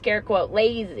feeling, scare quote,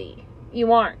 lazy.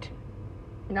 You aren't.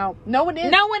 No one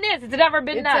is. No one is. It's never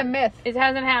been done. It's a myth. It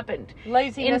hasn't happened.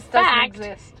 Laziness doesn't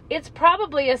exist. It's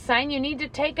probably a sign you need to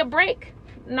take a break,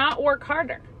 not work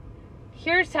harder.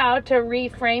 Here's how to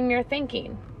reframe your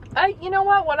thinking. You know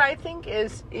what? What I think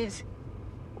is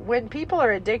when people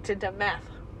are addicted to meth,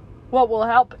 what will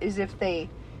help is if they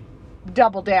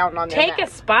double down on their Take meth.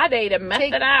 a spa day to meth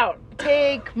it out.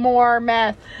 Take more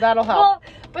meth. That'll help. Well,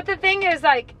 but the thing is,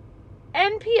 like,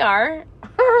 NPR,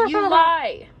 you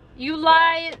lie. You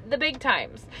lie the big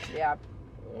times. Yeah.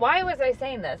 Why was I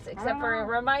saying this? Except for it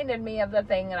reminded me of the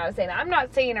thing that I was saying. I'm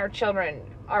not saying our children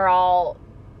are all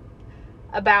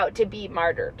about to be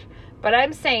martyred. But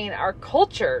I'm saying our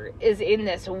culture is in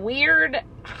this weird,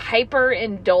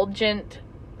 hyper-indulgent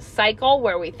cycle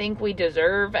where we think we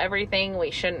deserve everything.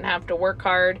 We shouldn't have to work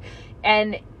hard.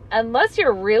 And unless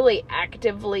you're really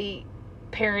actively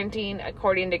parenting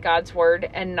according to God's word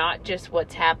and not just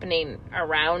what's happening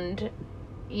around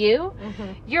you,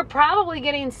 you're probably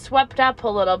getting swept up a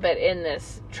little bit in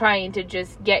this, trying to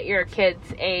just get your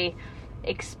kids a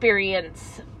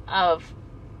experience of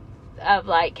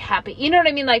like happy, you know what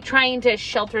I mean? Like trying to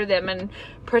shelter them and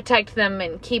protect them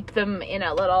and keep them in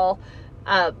a little,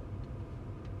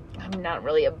 I'm not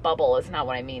really a bubble, is not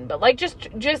what I mean, but like just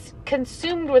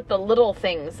consumed with the little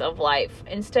things of life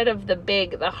instead of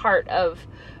the heart of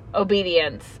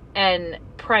obedience and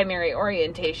primary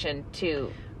orientation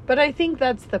to. But I think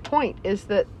that's the point, is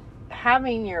that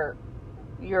having your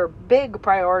big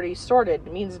priorities sorted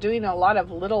means doing a lot of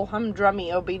little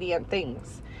humdrummy obedient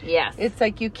things. Yes. It's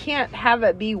like you can't have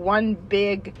it be one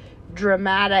big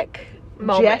dramatic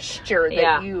moment. Gesture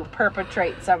that you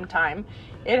perpetrate sometime.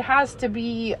 It has to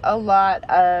be a lot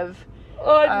of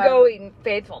ongoing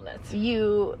faithfulness.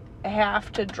 You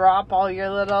have to drop all your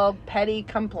little petty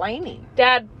complaining.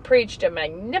 Dad preached a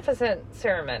magnificent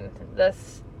sermon, the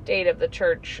State of the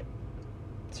Church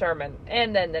sermon,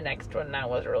 and then the next one now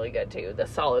was really good too, the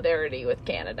Solidarity with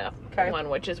Canada one,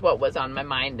 which is what was on my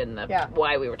mind and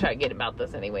why we were talking about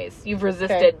this anyways. You've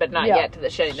resisted but not yet to the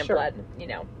shedding of blood,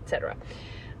 etc.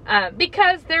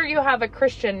 Because there you have a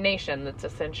Christian nation that's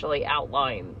essentially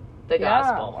outlawing the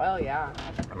gospel. Well, yeah.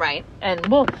 Right? And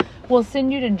we'll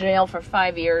send you to jail for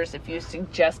 5 years if you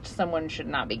suggest someone should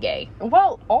not be gay.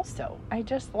 Well, also, I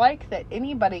just like that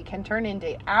anybody can turn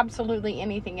into absolutely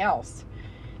anything else.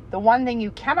 The one thing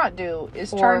you cannot do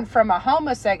is turn from a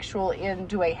homosexual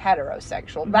into a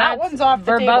heterosexual. That one's off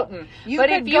the verboten. Table. But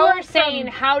if you are saying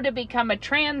how to become a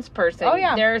trans person,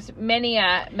 there's many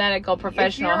a medical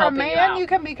professional helping you out. If you're a man, you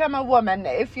can become a woman.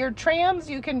 If you're trans,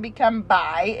 you can become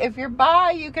bi. If you're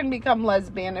bi, you can become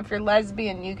lesbian. If you're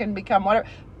lesbian, you can become whatever.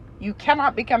 You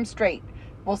cannot become straight.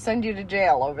 We'll send you to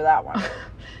jail over that one.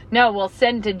 No, we'll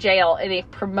send to jail any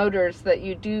promoters that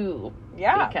you do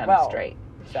become straight.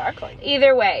 Exactly.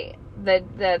 Either way, the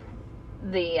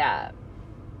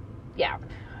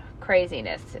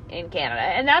craziness in Canada,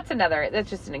 and that's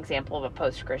just an example of a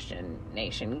post-Christian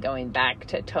nation going back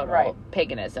to total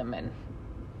paganism, and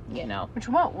which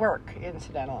won't work,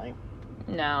 incidentally.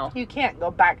 No, you can't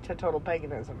go back to total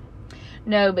paganism.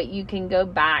 No, but you can go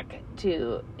back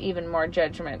to even more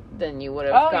judgment than you would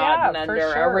have gotten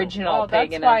under original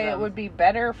paganism. That's why it would be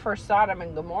better for Sodom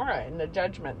and Gomorrah in the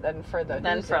judgment than for the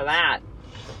for that.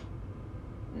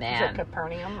 Man. Is it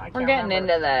Capernaum? We're getting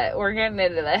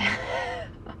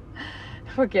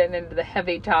into the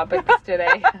heavy topics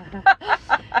today.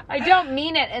 I don't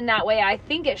mean it in that way. I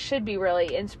think it should be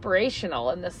really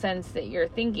inspirational in the sense that you're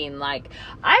thinking, like,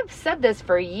 I've said this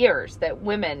for years, that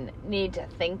women need to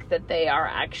think that they are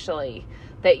actually,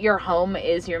 that your home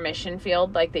is your mission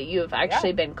field, like that you've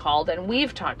actually been called. And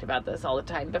we've talked about this all the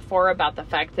time before, about the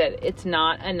fact that it's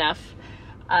not enough.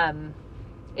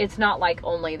 It's not like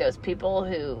only those people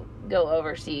who go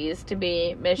overseas to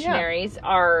be missionaries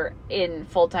are in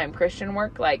full-time Christian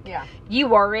work. Like,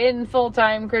 you are in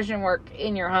full-time Christian work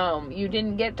in your home. You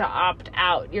didn't get to opt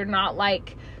out. You're not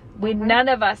like, none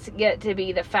of us get to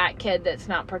be the fat kid that's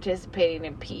not participating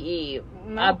in PE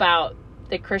about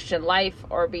the Christian life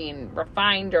or being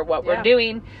refined or what we're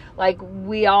doing. Like,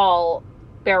 we all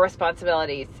bear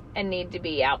responsibilities and need to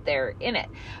be out there in it.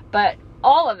 But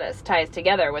all of this ties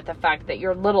together with the fact that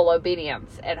your little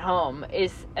obedience at home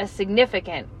is a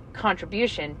significant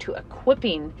contribution to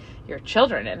equipping your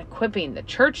children and equipping the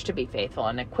church to be faithful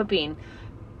and equipping,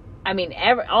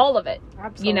 all of it.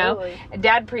 Absolutely.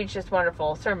 Dad preached this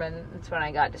wonderful sermon. That's when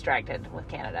I got distracted with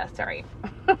Canada. Sorry.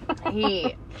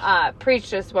 He preached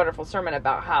this wonderful sermon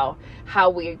about how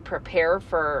we prepare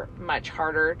for much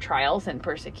harder trials and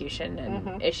persecution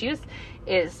and issues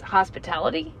is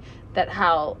hospitality.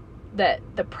 That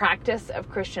the practice of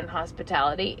Christian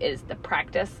hospitality is the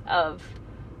practice of,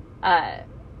 I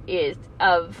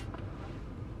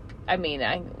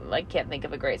can't think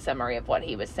of a great summary of what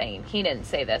he was saying. He didn't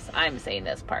say this. I'm saying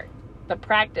this part. The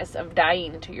practice of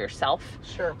dying to yourself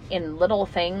in little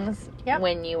things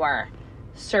when you are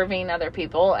serving other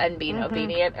people and being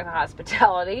obedient in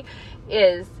hospitality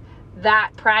is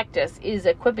that practice is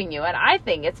equipping you. And I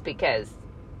think it's because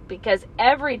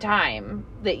every time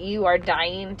that you are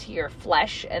dying to your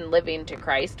flesh and living to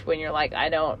Christ, when you're like, I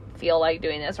don't feel like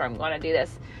doing this or I'm going to do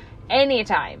this,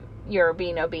 anytime you're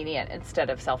being obedient instead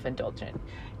of self-indulgent,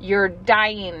 you're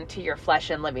dying to your flesh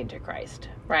and living to Christ,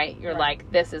 right? You're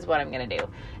like, this is what I'm going to do.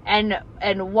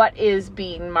 And what is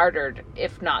being martyred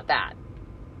if not that?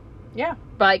 Yeah.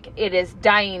 Like, it is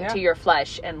dying to your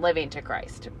flesh and living to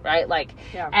Christ, right? Like,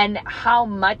 and how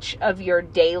much of your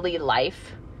daily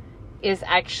life is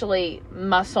actually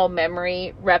muscle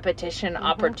memory, repetition,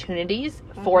 opportunities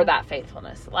for that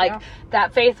faithfulness. Like,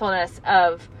 that faithfulness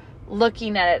of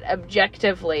looking at it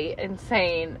objectively and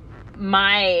saying,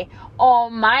 my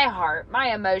heart,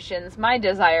 my emotions, my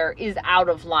desire is out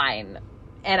of line,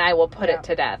 and I will put it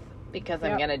to death because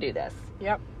I'm going to do this.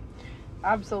 Yep.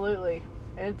 Absolutely.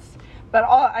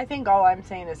 I think all I'm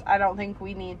saying is I don't think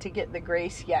we need to get the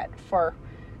grace yet for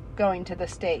going to the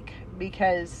stake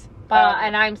because...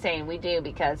 and I'm saying we do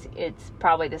because it's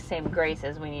probably the same grace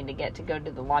as we need to get to go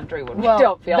do the laundry when we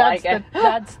don't feel like it.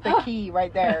 That's the key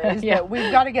right there, is that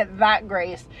we've got to get that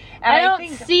grace. And I don't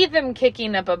see them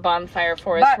kicking up a bonfire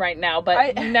for us right now,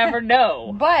 but you never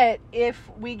know. But if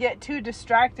we get too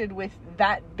distracted with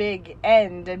that big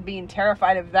end and being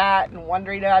terrified of that and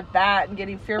wondering about that and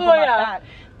getting fearful about that,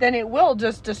 then it will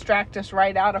just distract us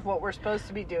right out of what we're supposed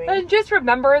to be doing. And just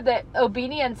remember that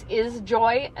obedience is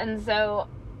joy, and so...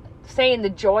 saying the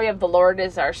joy of the Lord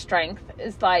is our strength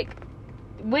is like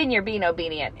when you're being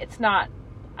obedient. It's not,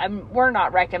 we're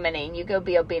not recommending you go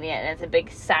be obedient and it's a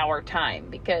big sour time,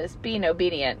 because being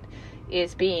obedient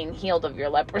is being healed of your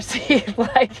leprosy.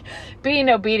 Like being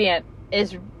obedient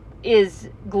is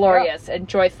glorious and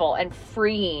joyful and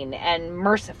freeing and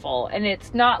merciful. And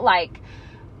it's not like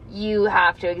you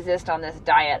have to exist on this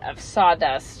diet of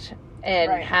sawdust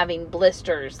and having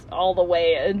blisters all the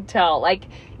way until,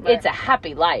 it's a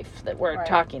happy life that we're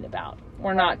talking about.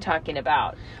 We're not talking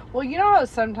about... Well, you know how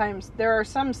sometimes there are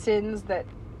some sins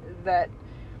that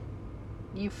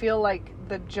you feel like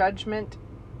the judgment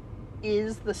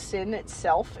is the sin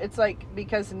itself. It's like,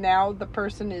 because now the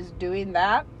person is doing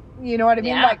that. You know what I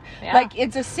mean? Like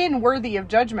it's a sin worthy of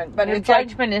judgment, but it's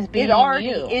judgment is being it already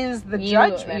you. Is the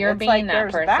judgment. You're it's being like that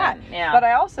there's person. that. Yeah. But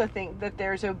I also think that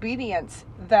there's obedience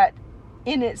that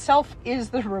in itself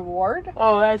is the reward.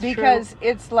 Oh, that's true. Because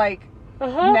it's like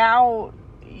now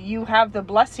you have the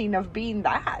blessing of being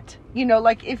that. You know,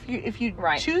 like if you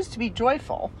choose to be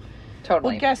joyful,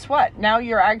 totally. Well, guess what? Now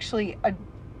you're actually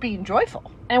being joyful.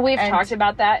 And we've talked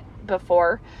about that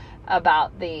before,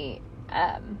 about the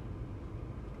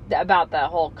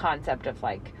whole concept of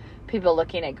like people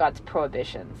looking at God's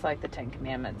prohibitions, like the Ten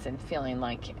Commandments, and feeling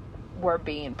like we're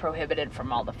being prohibited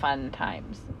from all the fun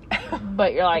times.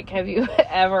 But you're like, have you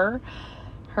ever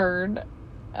heard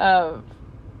of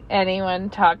anyone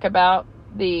talk about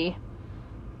the,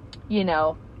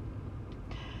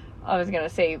 I was going to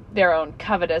say their own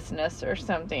covetousness or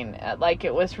something, like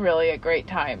it was really a great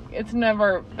time? It's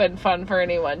never been fun for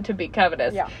anyone to be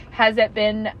covetous. Yeah. Has it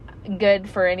been good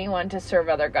for anyone to serve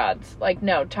other gods? Like,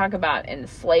 no, talk about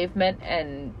enslavement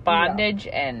and bondage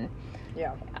and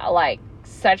like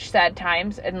such sad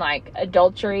times. And like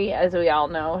adultery, as we all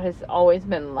know, has always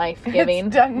been life-giving.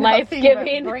 It's done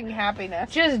life-giving. Bring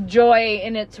happiness. Just joy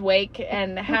in its wake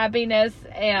and happiness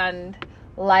and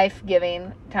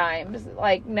life-giving times.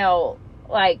 Like, no,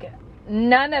 like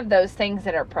none of those things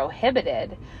that are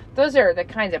prohibited, those are the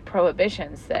kinds of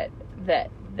prohibitions that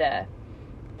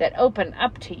open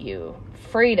up to you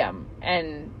freedom,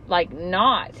 and like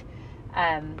not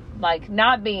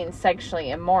being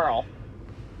sexually immoral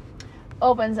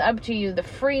opens up to you the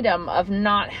freedom of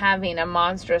not having a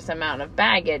monstrous amount of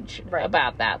baggage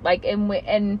about that. Like,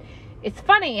 and it's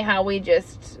funny how we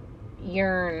just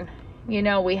yearn.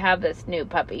 We have this new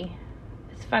puppy.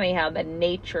 It's funny how the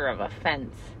nature of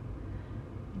offense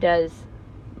does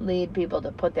lead people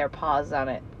to put their paws on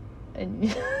it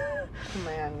and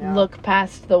look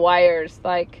past the wires.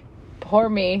 Like, poor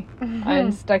me.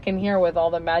 I'm stuck in here with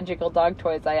all the magical dog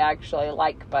toys I actually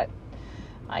like, but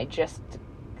I just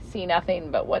see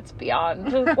nothing but what's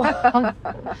beyond.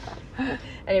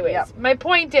 Anyways, my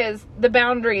point is the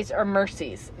boundaries are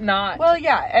mercies, not... Well,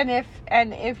 yeah,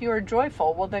 and if you're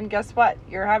joyful, well then guess what?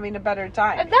 You're having a better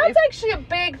time. And that's actually a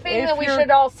big thing that we should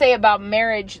all say about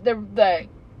marriage, the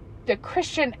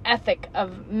Christian ethic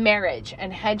of marriage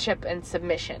and headship and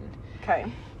submission. Okay.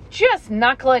 Just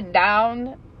knuckle it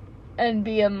down and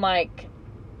being like,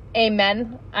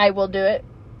 amen, I will do it.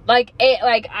 Like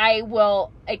I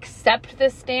will accept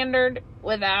this standard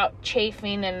without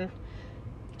chafing and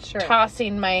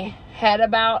tossing my head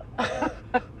about.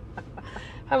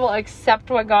 I will accept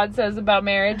what God says about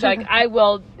marriage. Like I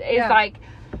will. It's like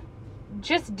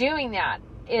just doing that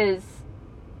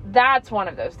that's one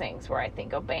of those things where I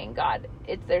think obeying God,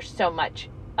 there's so much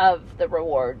of the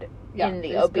reward in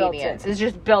the obedience. It's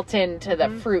just built into the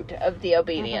fruit of the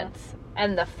obedience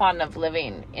and the fun of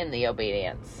living in the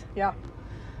obedience. Yeah.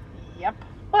 Yep.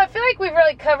 Well, I feel like we've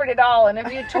really covered it all. And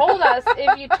if you told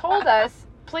us,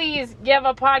 please give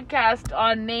a podcast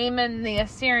on Naaman the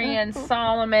Syrian,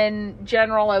 Solomon,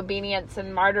 general obedience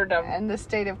and martyrdom. And the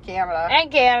state of Canada.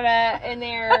 And Canada in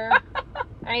there.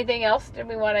 Anything else? Did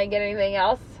we want to get anything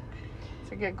else?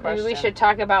 It's a good question. Maybe we should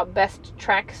talk about best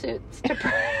tracksuits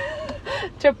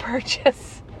to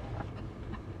purchase.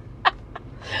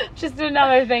 Just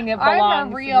another thing that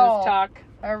belongs in this talk.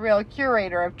 A real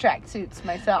curator of tracksuits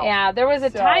myself. Yeah, there was a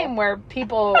time where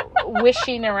people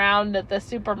wishing around at the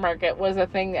supermarket was a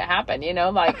thing that happened,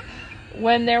 like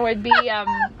when there would be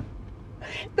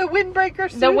The windbreaker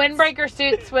suits. The windbreaker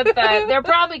suits with the... They're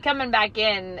probably coming back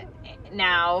in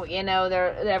now. You know,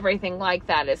 everything like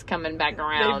that is coming back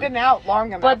around. They've been out long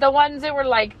enough. But the ones that were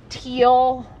like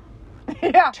teal,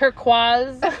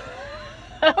 turquoise,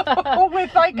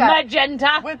 with like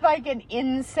magenta, with like an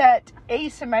inset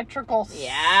asymmetrical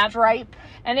stripe,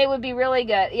 and it would be really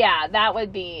good. Yeah, that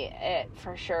would be it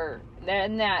for sure.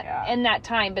 In that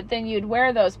time, but then you'd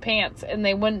wear those pants and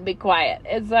they wouldn't be quiet.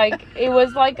 It's like it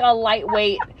was like a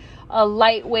lightweight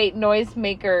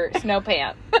noisemaker snow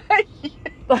pant.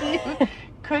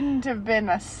 Couldn't have been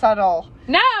a subtle.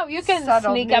 No, you can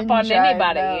sneak up on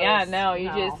anybody.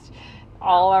 Just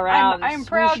all around. I'm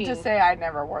proud to say I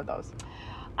never wore those.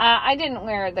 I didn't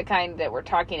wear the kind that we're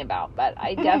talking about, but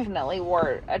I definitely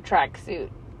wore a tracksuit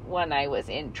when I was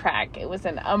in track. It was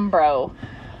an Umbro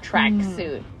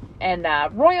tracksuit and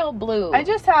royal blue. I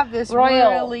just have this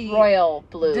royal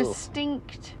blue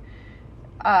distinct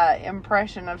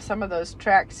impression of some of those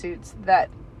tracksuits that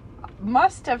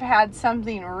must have had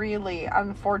something really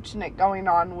unfortunate going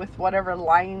on with whatever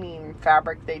lining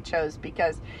fabric they chose,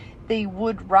 because they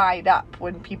would ride up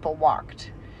when people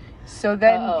walked. So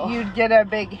then you'd get a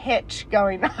big hitch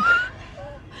going on.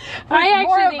 I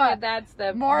actually think that's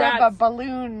of a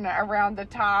balloon around the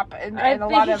top and a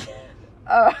lot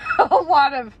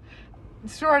of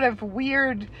sort of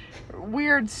weird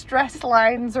stress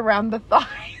lines around the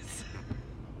thighs.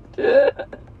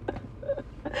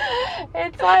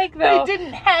 It's like, though, they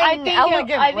didn't hang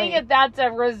elegantly. I think that's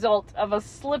a result of a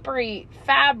slippery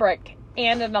fabric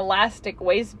and an elastic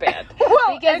waistband.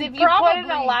 Because if you put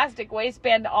an elastic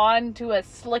waistband onto a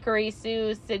slickery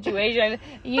Sue situation,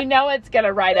 you know it's going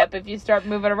to ride up if you start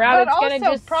moving around. But it's going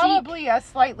to just probably a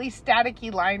slightly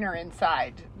staticky liner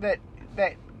inside that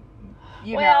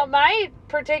you know. Well, my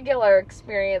particular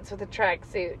experience with a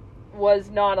tracksuit was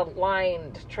not a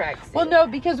lined tracksuit. Well, no,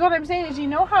 because what I'm saying is, you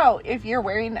know how if you're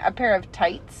wearing a pair of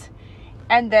tights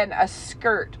and then a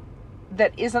skirt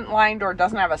that isn't lined or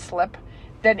doesn't have a slip,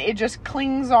 then it just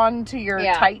clings on to your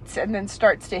tights and then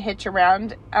starts to hitch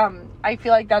around. I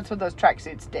feel like that's what those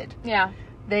tracksuits did. Yeah.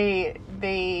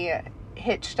 They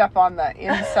hitched up on the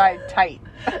inside tight.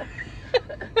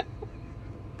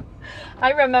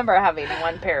 I remember having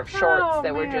one pair of shorts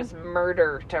that were just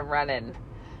murder to run in,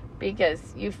 because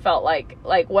you felt like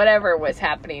whatever was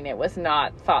happening, it was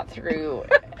not thought through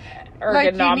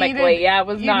ergonomically. It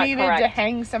was not correct. You needed to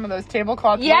hang some of those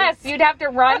tablecloths. Yes, you'd have to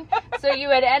run. So you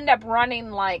would end up running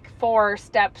like 4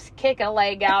 steps, kick a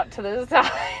leg out to the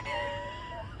side.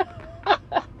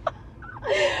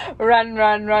 Run, kick,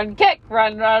 run, kick,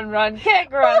 run, kick.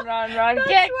 That's what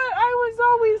I was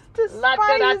always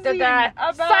despising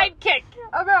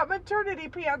about maternity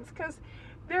pants, because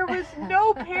there was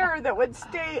no pair that would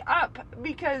stay up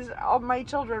because all my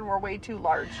children were way too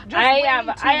large. I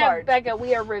have, Becca,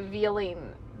 we are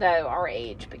revealing our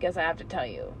age, because I have to tell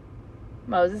you,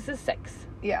 Moses is 6.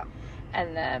 Yeah.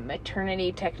 And the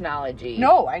maternity technology.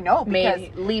 No, I know.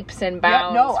 Made leaps and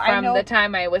bounds from the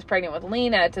time I was pregnant with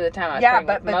Lena to the time I was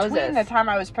pregnant with Moses. Between the time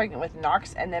I was pregnant with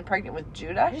Knox and then pregnant with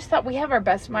Judah. I just thought we have our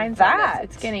best minds on this.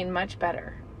 It's getting much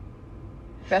better.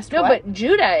 But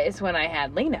Judah is when I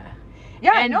had Lena.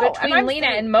 Yeah, and between Lena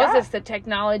and Moses, the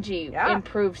technology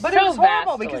improved but so it was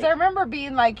horrible vastly. Because I remember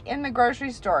being like in the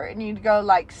grocery store and you'd go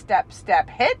like step, step,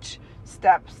 hitch.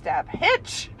 Step, step,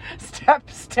 hitch. Step,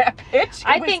 step, hitch.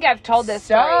 I think I've told this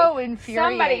story. So infuriating.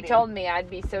 Somebody told me I'd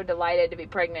be so delighted to be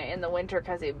pregnant in the winter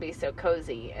because it would be so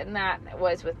cozy. And that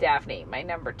was with Daphne, my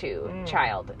number 2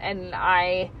 child. And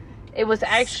it was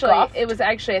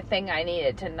actually a thing I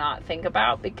needed to not think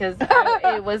about, because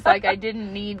it was like I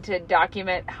didn't need to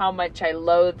document how much I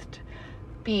loathed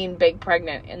being big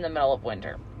pregnant in the middle of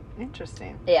winter.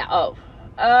 Interesting. Yeah.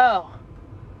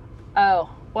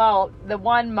 Well, the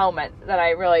one moment that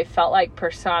I really felt like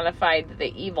personified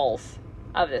the evils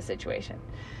of the situation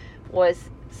was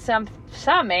some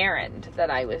errand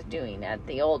that I was doing at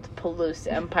the old Palouse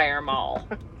Empire Mall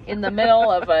in the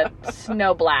middle of a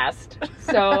snow blast.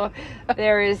 So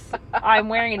I'm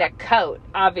wearing a coat,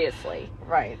 obviously.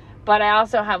 Right. But I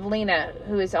also have Lena,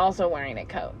 who is also wearing a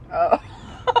coat. Oh.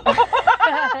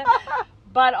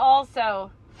 But also,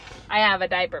 I have a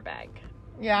diaper bag.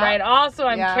 Yeah. Right. Also,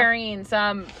 I'm carrying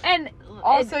some, and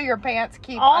also your pants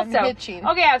keep unhitching.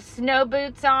 Okay, I have snow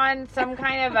boots on, some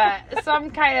kind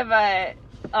of a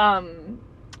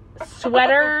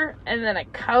sweater, and then a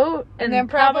coat, and then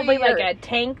probably like a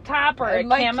tank top or a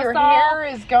camisole. Your hair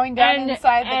is going down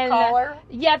inside the collar.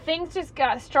 Yeah, things just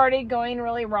started going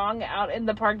really wrong out in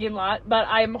the parking lot. But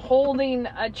I'm holding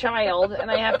a child,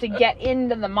 and I have to get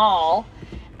into the mall.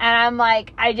 And I'm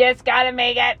like, I just got to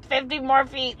make it 50 more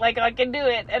feet. Like, I can do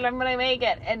it. And I'm going to make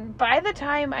it. And by the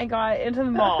time I got into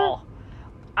the mall,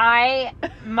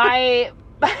 my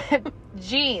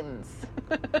jeans,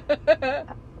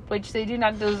 which they do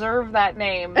not deserve that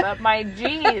name, but my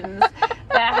jeans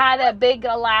that had a big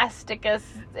elastic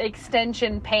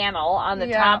extension panel on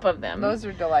the top of them. Those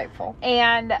are delightful.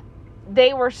 And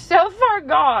they were so far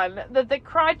gone that the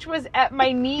crotch was at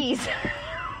my knees.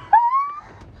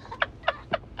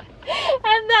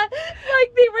 And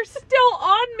like, they were still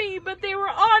on me, but they were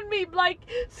on me, like,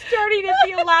 starting at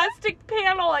the elastic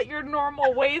panel at your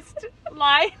normal waist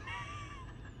line.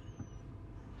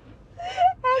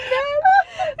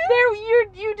 And then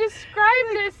you described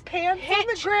this pants on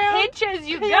the ground, hitch as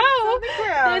you go.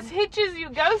 This hitch as you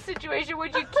go situation,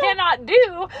 which you cannot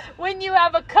do when you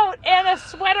have a coat and a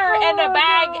sweater and a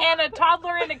bag and a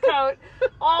toddler in a coat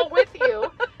all with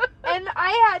you. And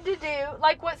I had to do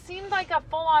like what seemed like a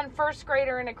full-on first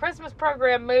grader in a Christmas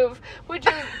program move, which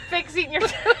is fixing your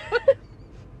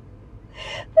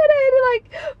that I had to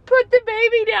like put the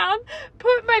baby down,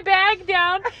 put my bag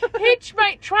down,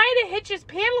 try to hitch his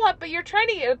panel up, but you're trying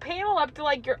to get a panel up to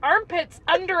like your armpits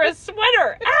under a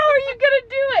sweater. How are you gonna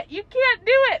do it? You can't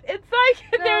do it. It's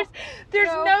like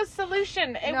there's no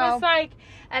solution. It was like,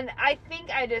 and I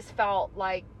think I just felt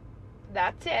like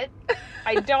that's it.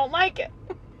 I don't like it.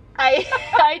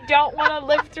 I don't want to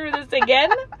live through this again.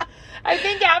 I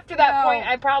think after that point,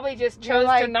 I probably just chose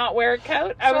to not wear a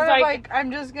coat. I was like,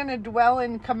 I'm just going to dwell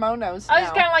in kimonos now. I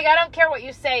was kind of like, I don't care what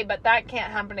you say, but that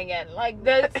can't happen again. Like,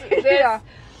 this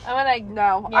I'm like,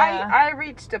 no. Yeah. I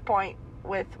reached a point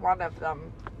with one of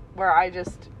them where I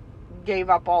just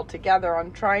gave up altogether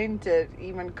on trying to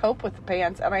even cope with the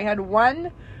pants. And I had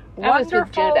one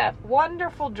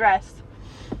wonderful dress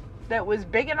that was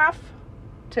big enough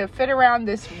to fit around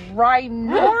this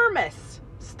ginormous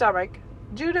stomach.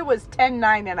 Judah was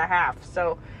 10'9" and a half,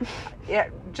 so yeah,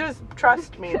 just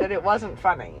trust me that it wasn't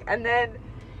funny. And then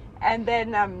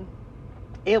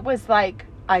it was like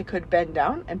I could bend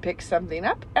down and pick something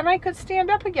up, and I could stand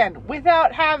up again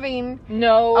without having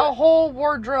a whole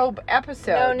wardrobe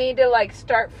episode. No need to like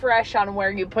start fresh on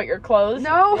where you put your clothes.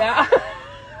 No. Yeah.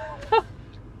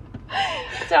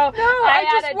 So I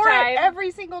just wore it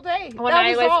every single day. When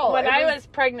I was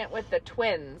pregnant with the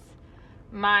twins,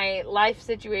 my life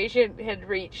situation had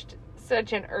reached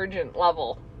such an urgent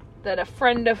level that a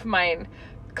friend of mine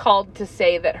called to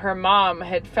say that her mom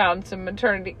had found some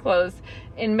maternity clothes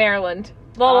in Maryland.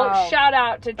 Shout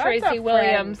out to Tracy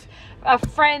Williams, a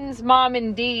friend's mom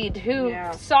indeed, who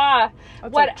saw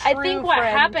what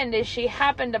happened is she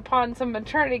happened upon some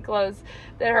maternity clothes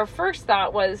that her first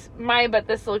thought was, but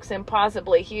this looks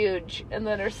impossibly huge. And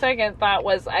then her second thought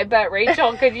was, I bet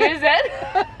Rachel could use it.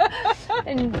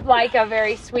 And like a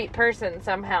very sweet person,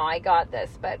 somehow I got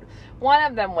this. But one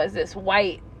of them was this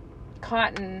white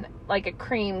cotton, like a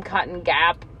cream cotton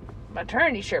Gap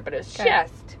maternity shirt, but it was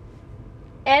just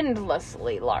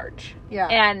endlessly large. Yeah.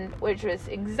 And which was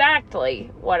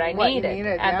exactly what I needed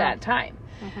at that time.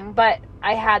 Mm-hmm. But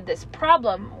I had this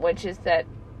problem, which is that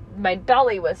my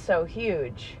belly was so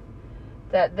huge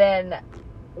that then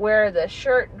where the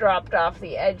shirt dropped off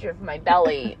the edge of my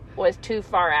belly was too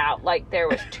far out. Like there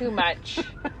was too much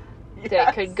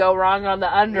that could go wrong on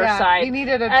the underside. Yeah, you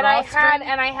needed a drawstring.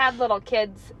 And I had little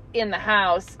kids in the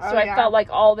house, so I felt like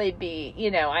all they'd be,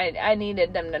 I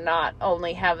needed them to not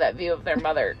only have that view of their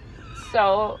mother.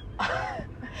 So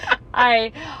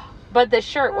but the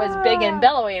shirt was big and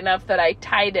billowy enough that I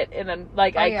tied it in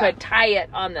I could tie it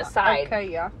on the side. Okay,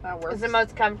 yeah, that works. It was the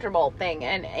most comfortable thing.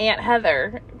 And Aunt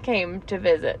Heather came to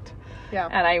visit. Yeah.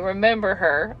 And I remember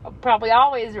her, probably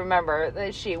always remember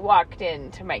that she walked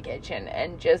into my kitchen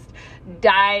and just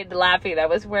died laughing. I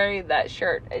was wearing that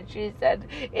shirt, and she said,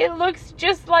 "It looks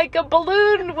just like a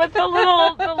balloon with the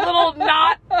little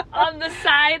knot on the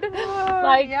side,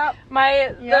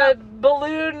 the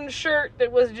balloon shirt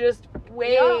that was just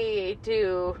way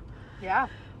too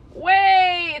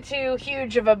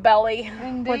huge of a belly."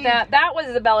 Indeed. With that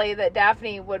was the belly that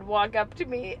Daphne would walk up to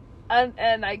me,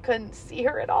 and I couldn't see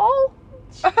her at all.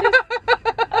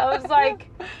 I was like,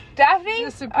 Daphne,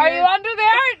 are you under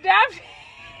there? Daphne?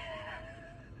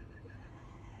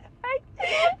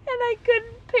 And I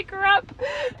couldn't pick her up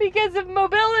because of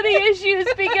mobility issues,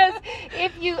 because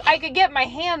I could get my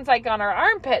hands like on her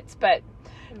armpits, but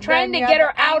trying to get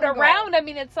her out around, I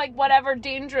mean, it's like whatever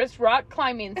dangerous rock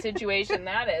climbing situation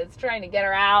that is, trying to get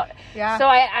her out. Yeah. So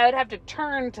I would have to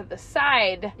turn to the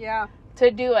side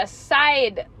to do a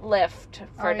side lift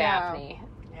for Daphne.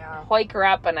 Hoik her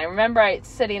up, and I remember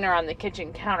sitting her on the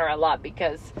kitchen counter a lot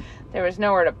because there was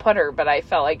nowhere to put her, but I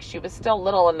felt like she was still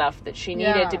little enough that she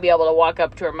needed Yeah. to be able to walk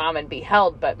up to her mom and be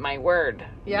held, but my word,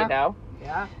 Yeah. you know?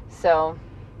 Yeah. So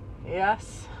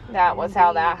Yes. that was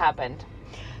how that Indeed. happened.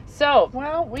 So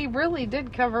Well, we really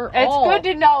did cover it's all. good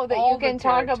to know that all you can the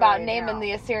talk about territory Naaman now.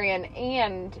 the Assyrian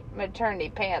and maternity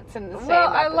pants in the same Well,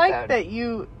 I episode. like that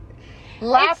you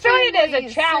It started as a laughingly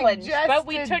challenge, but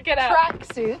we suggested took it up.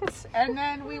 tracksuits, and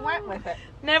then we went with it.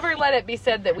 Never let it be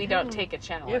said that we don't take a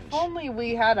challenge. If only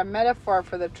we had a metaphor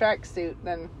for the tracksuit,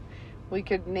 then we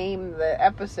could name the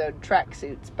episode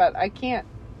tracksuits, but I can't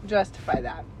justify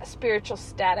that. Spiritual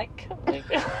static.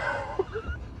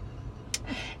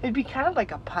 It'd be kind of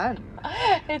like a pun.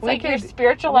 It's We like your could-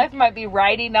 spiritual life might be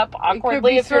riding up It could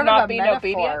awkwardly be if you're sort of not a being metaphor.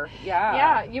 obedient. Yeah.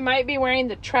 Yeah, you might be wearing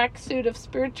the tracksuit of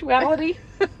spirituality.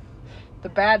 The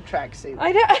bad tracksuit.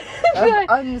 I know. Of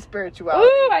unspirituality.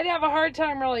 Ooh, I'd have a hard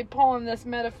time really pulling this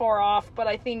metaphor off, but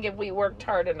I think if we worked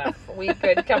hard enough, we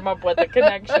could come up with a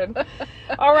connection.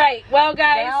 All right, well,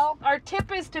 guys, Well- our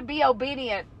tip is to be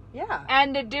obedient Yeah.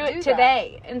 and to do it Do that.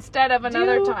 today instead of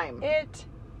another Do time. it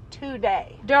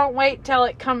today. Don't wait till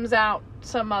it comes out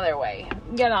some other way.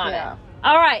 Get on Yeah. it.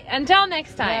 All right, until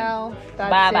next time. Well, that's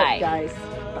Bye-bye. it, guys.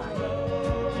 Bye.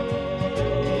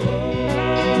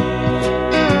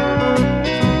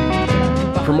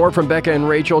 For more from Becca and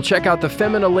Rachel, check out the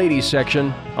Femina Ladies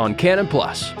section on Canon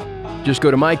Plus. Just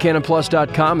go to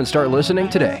mycanonplus.com and start listening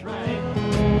today.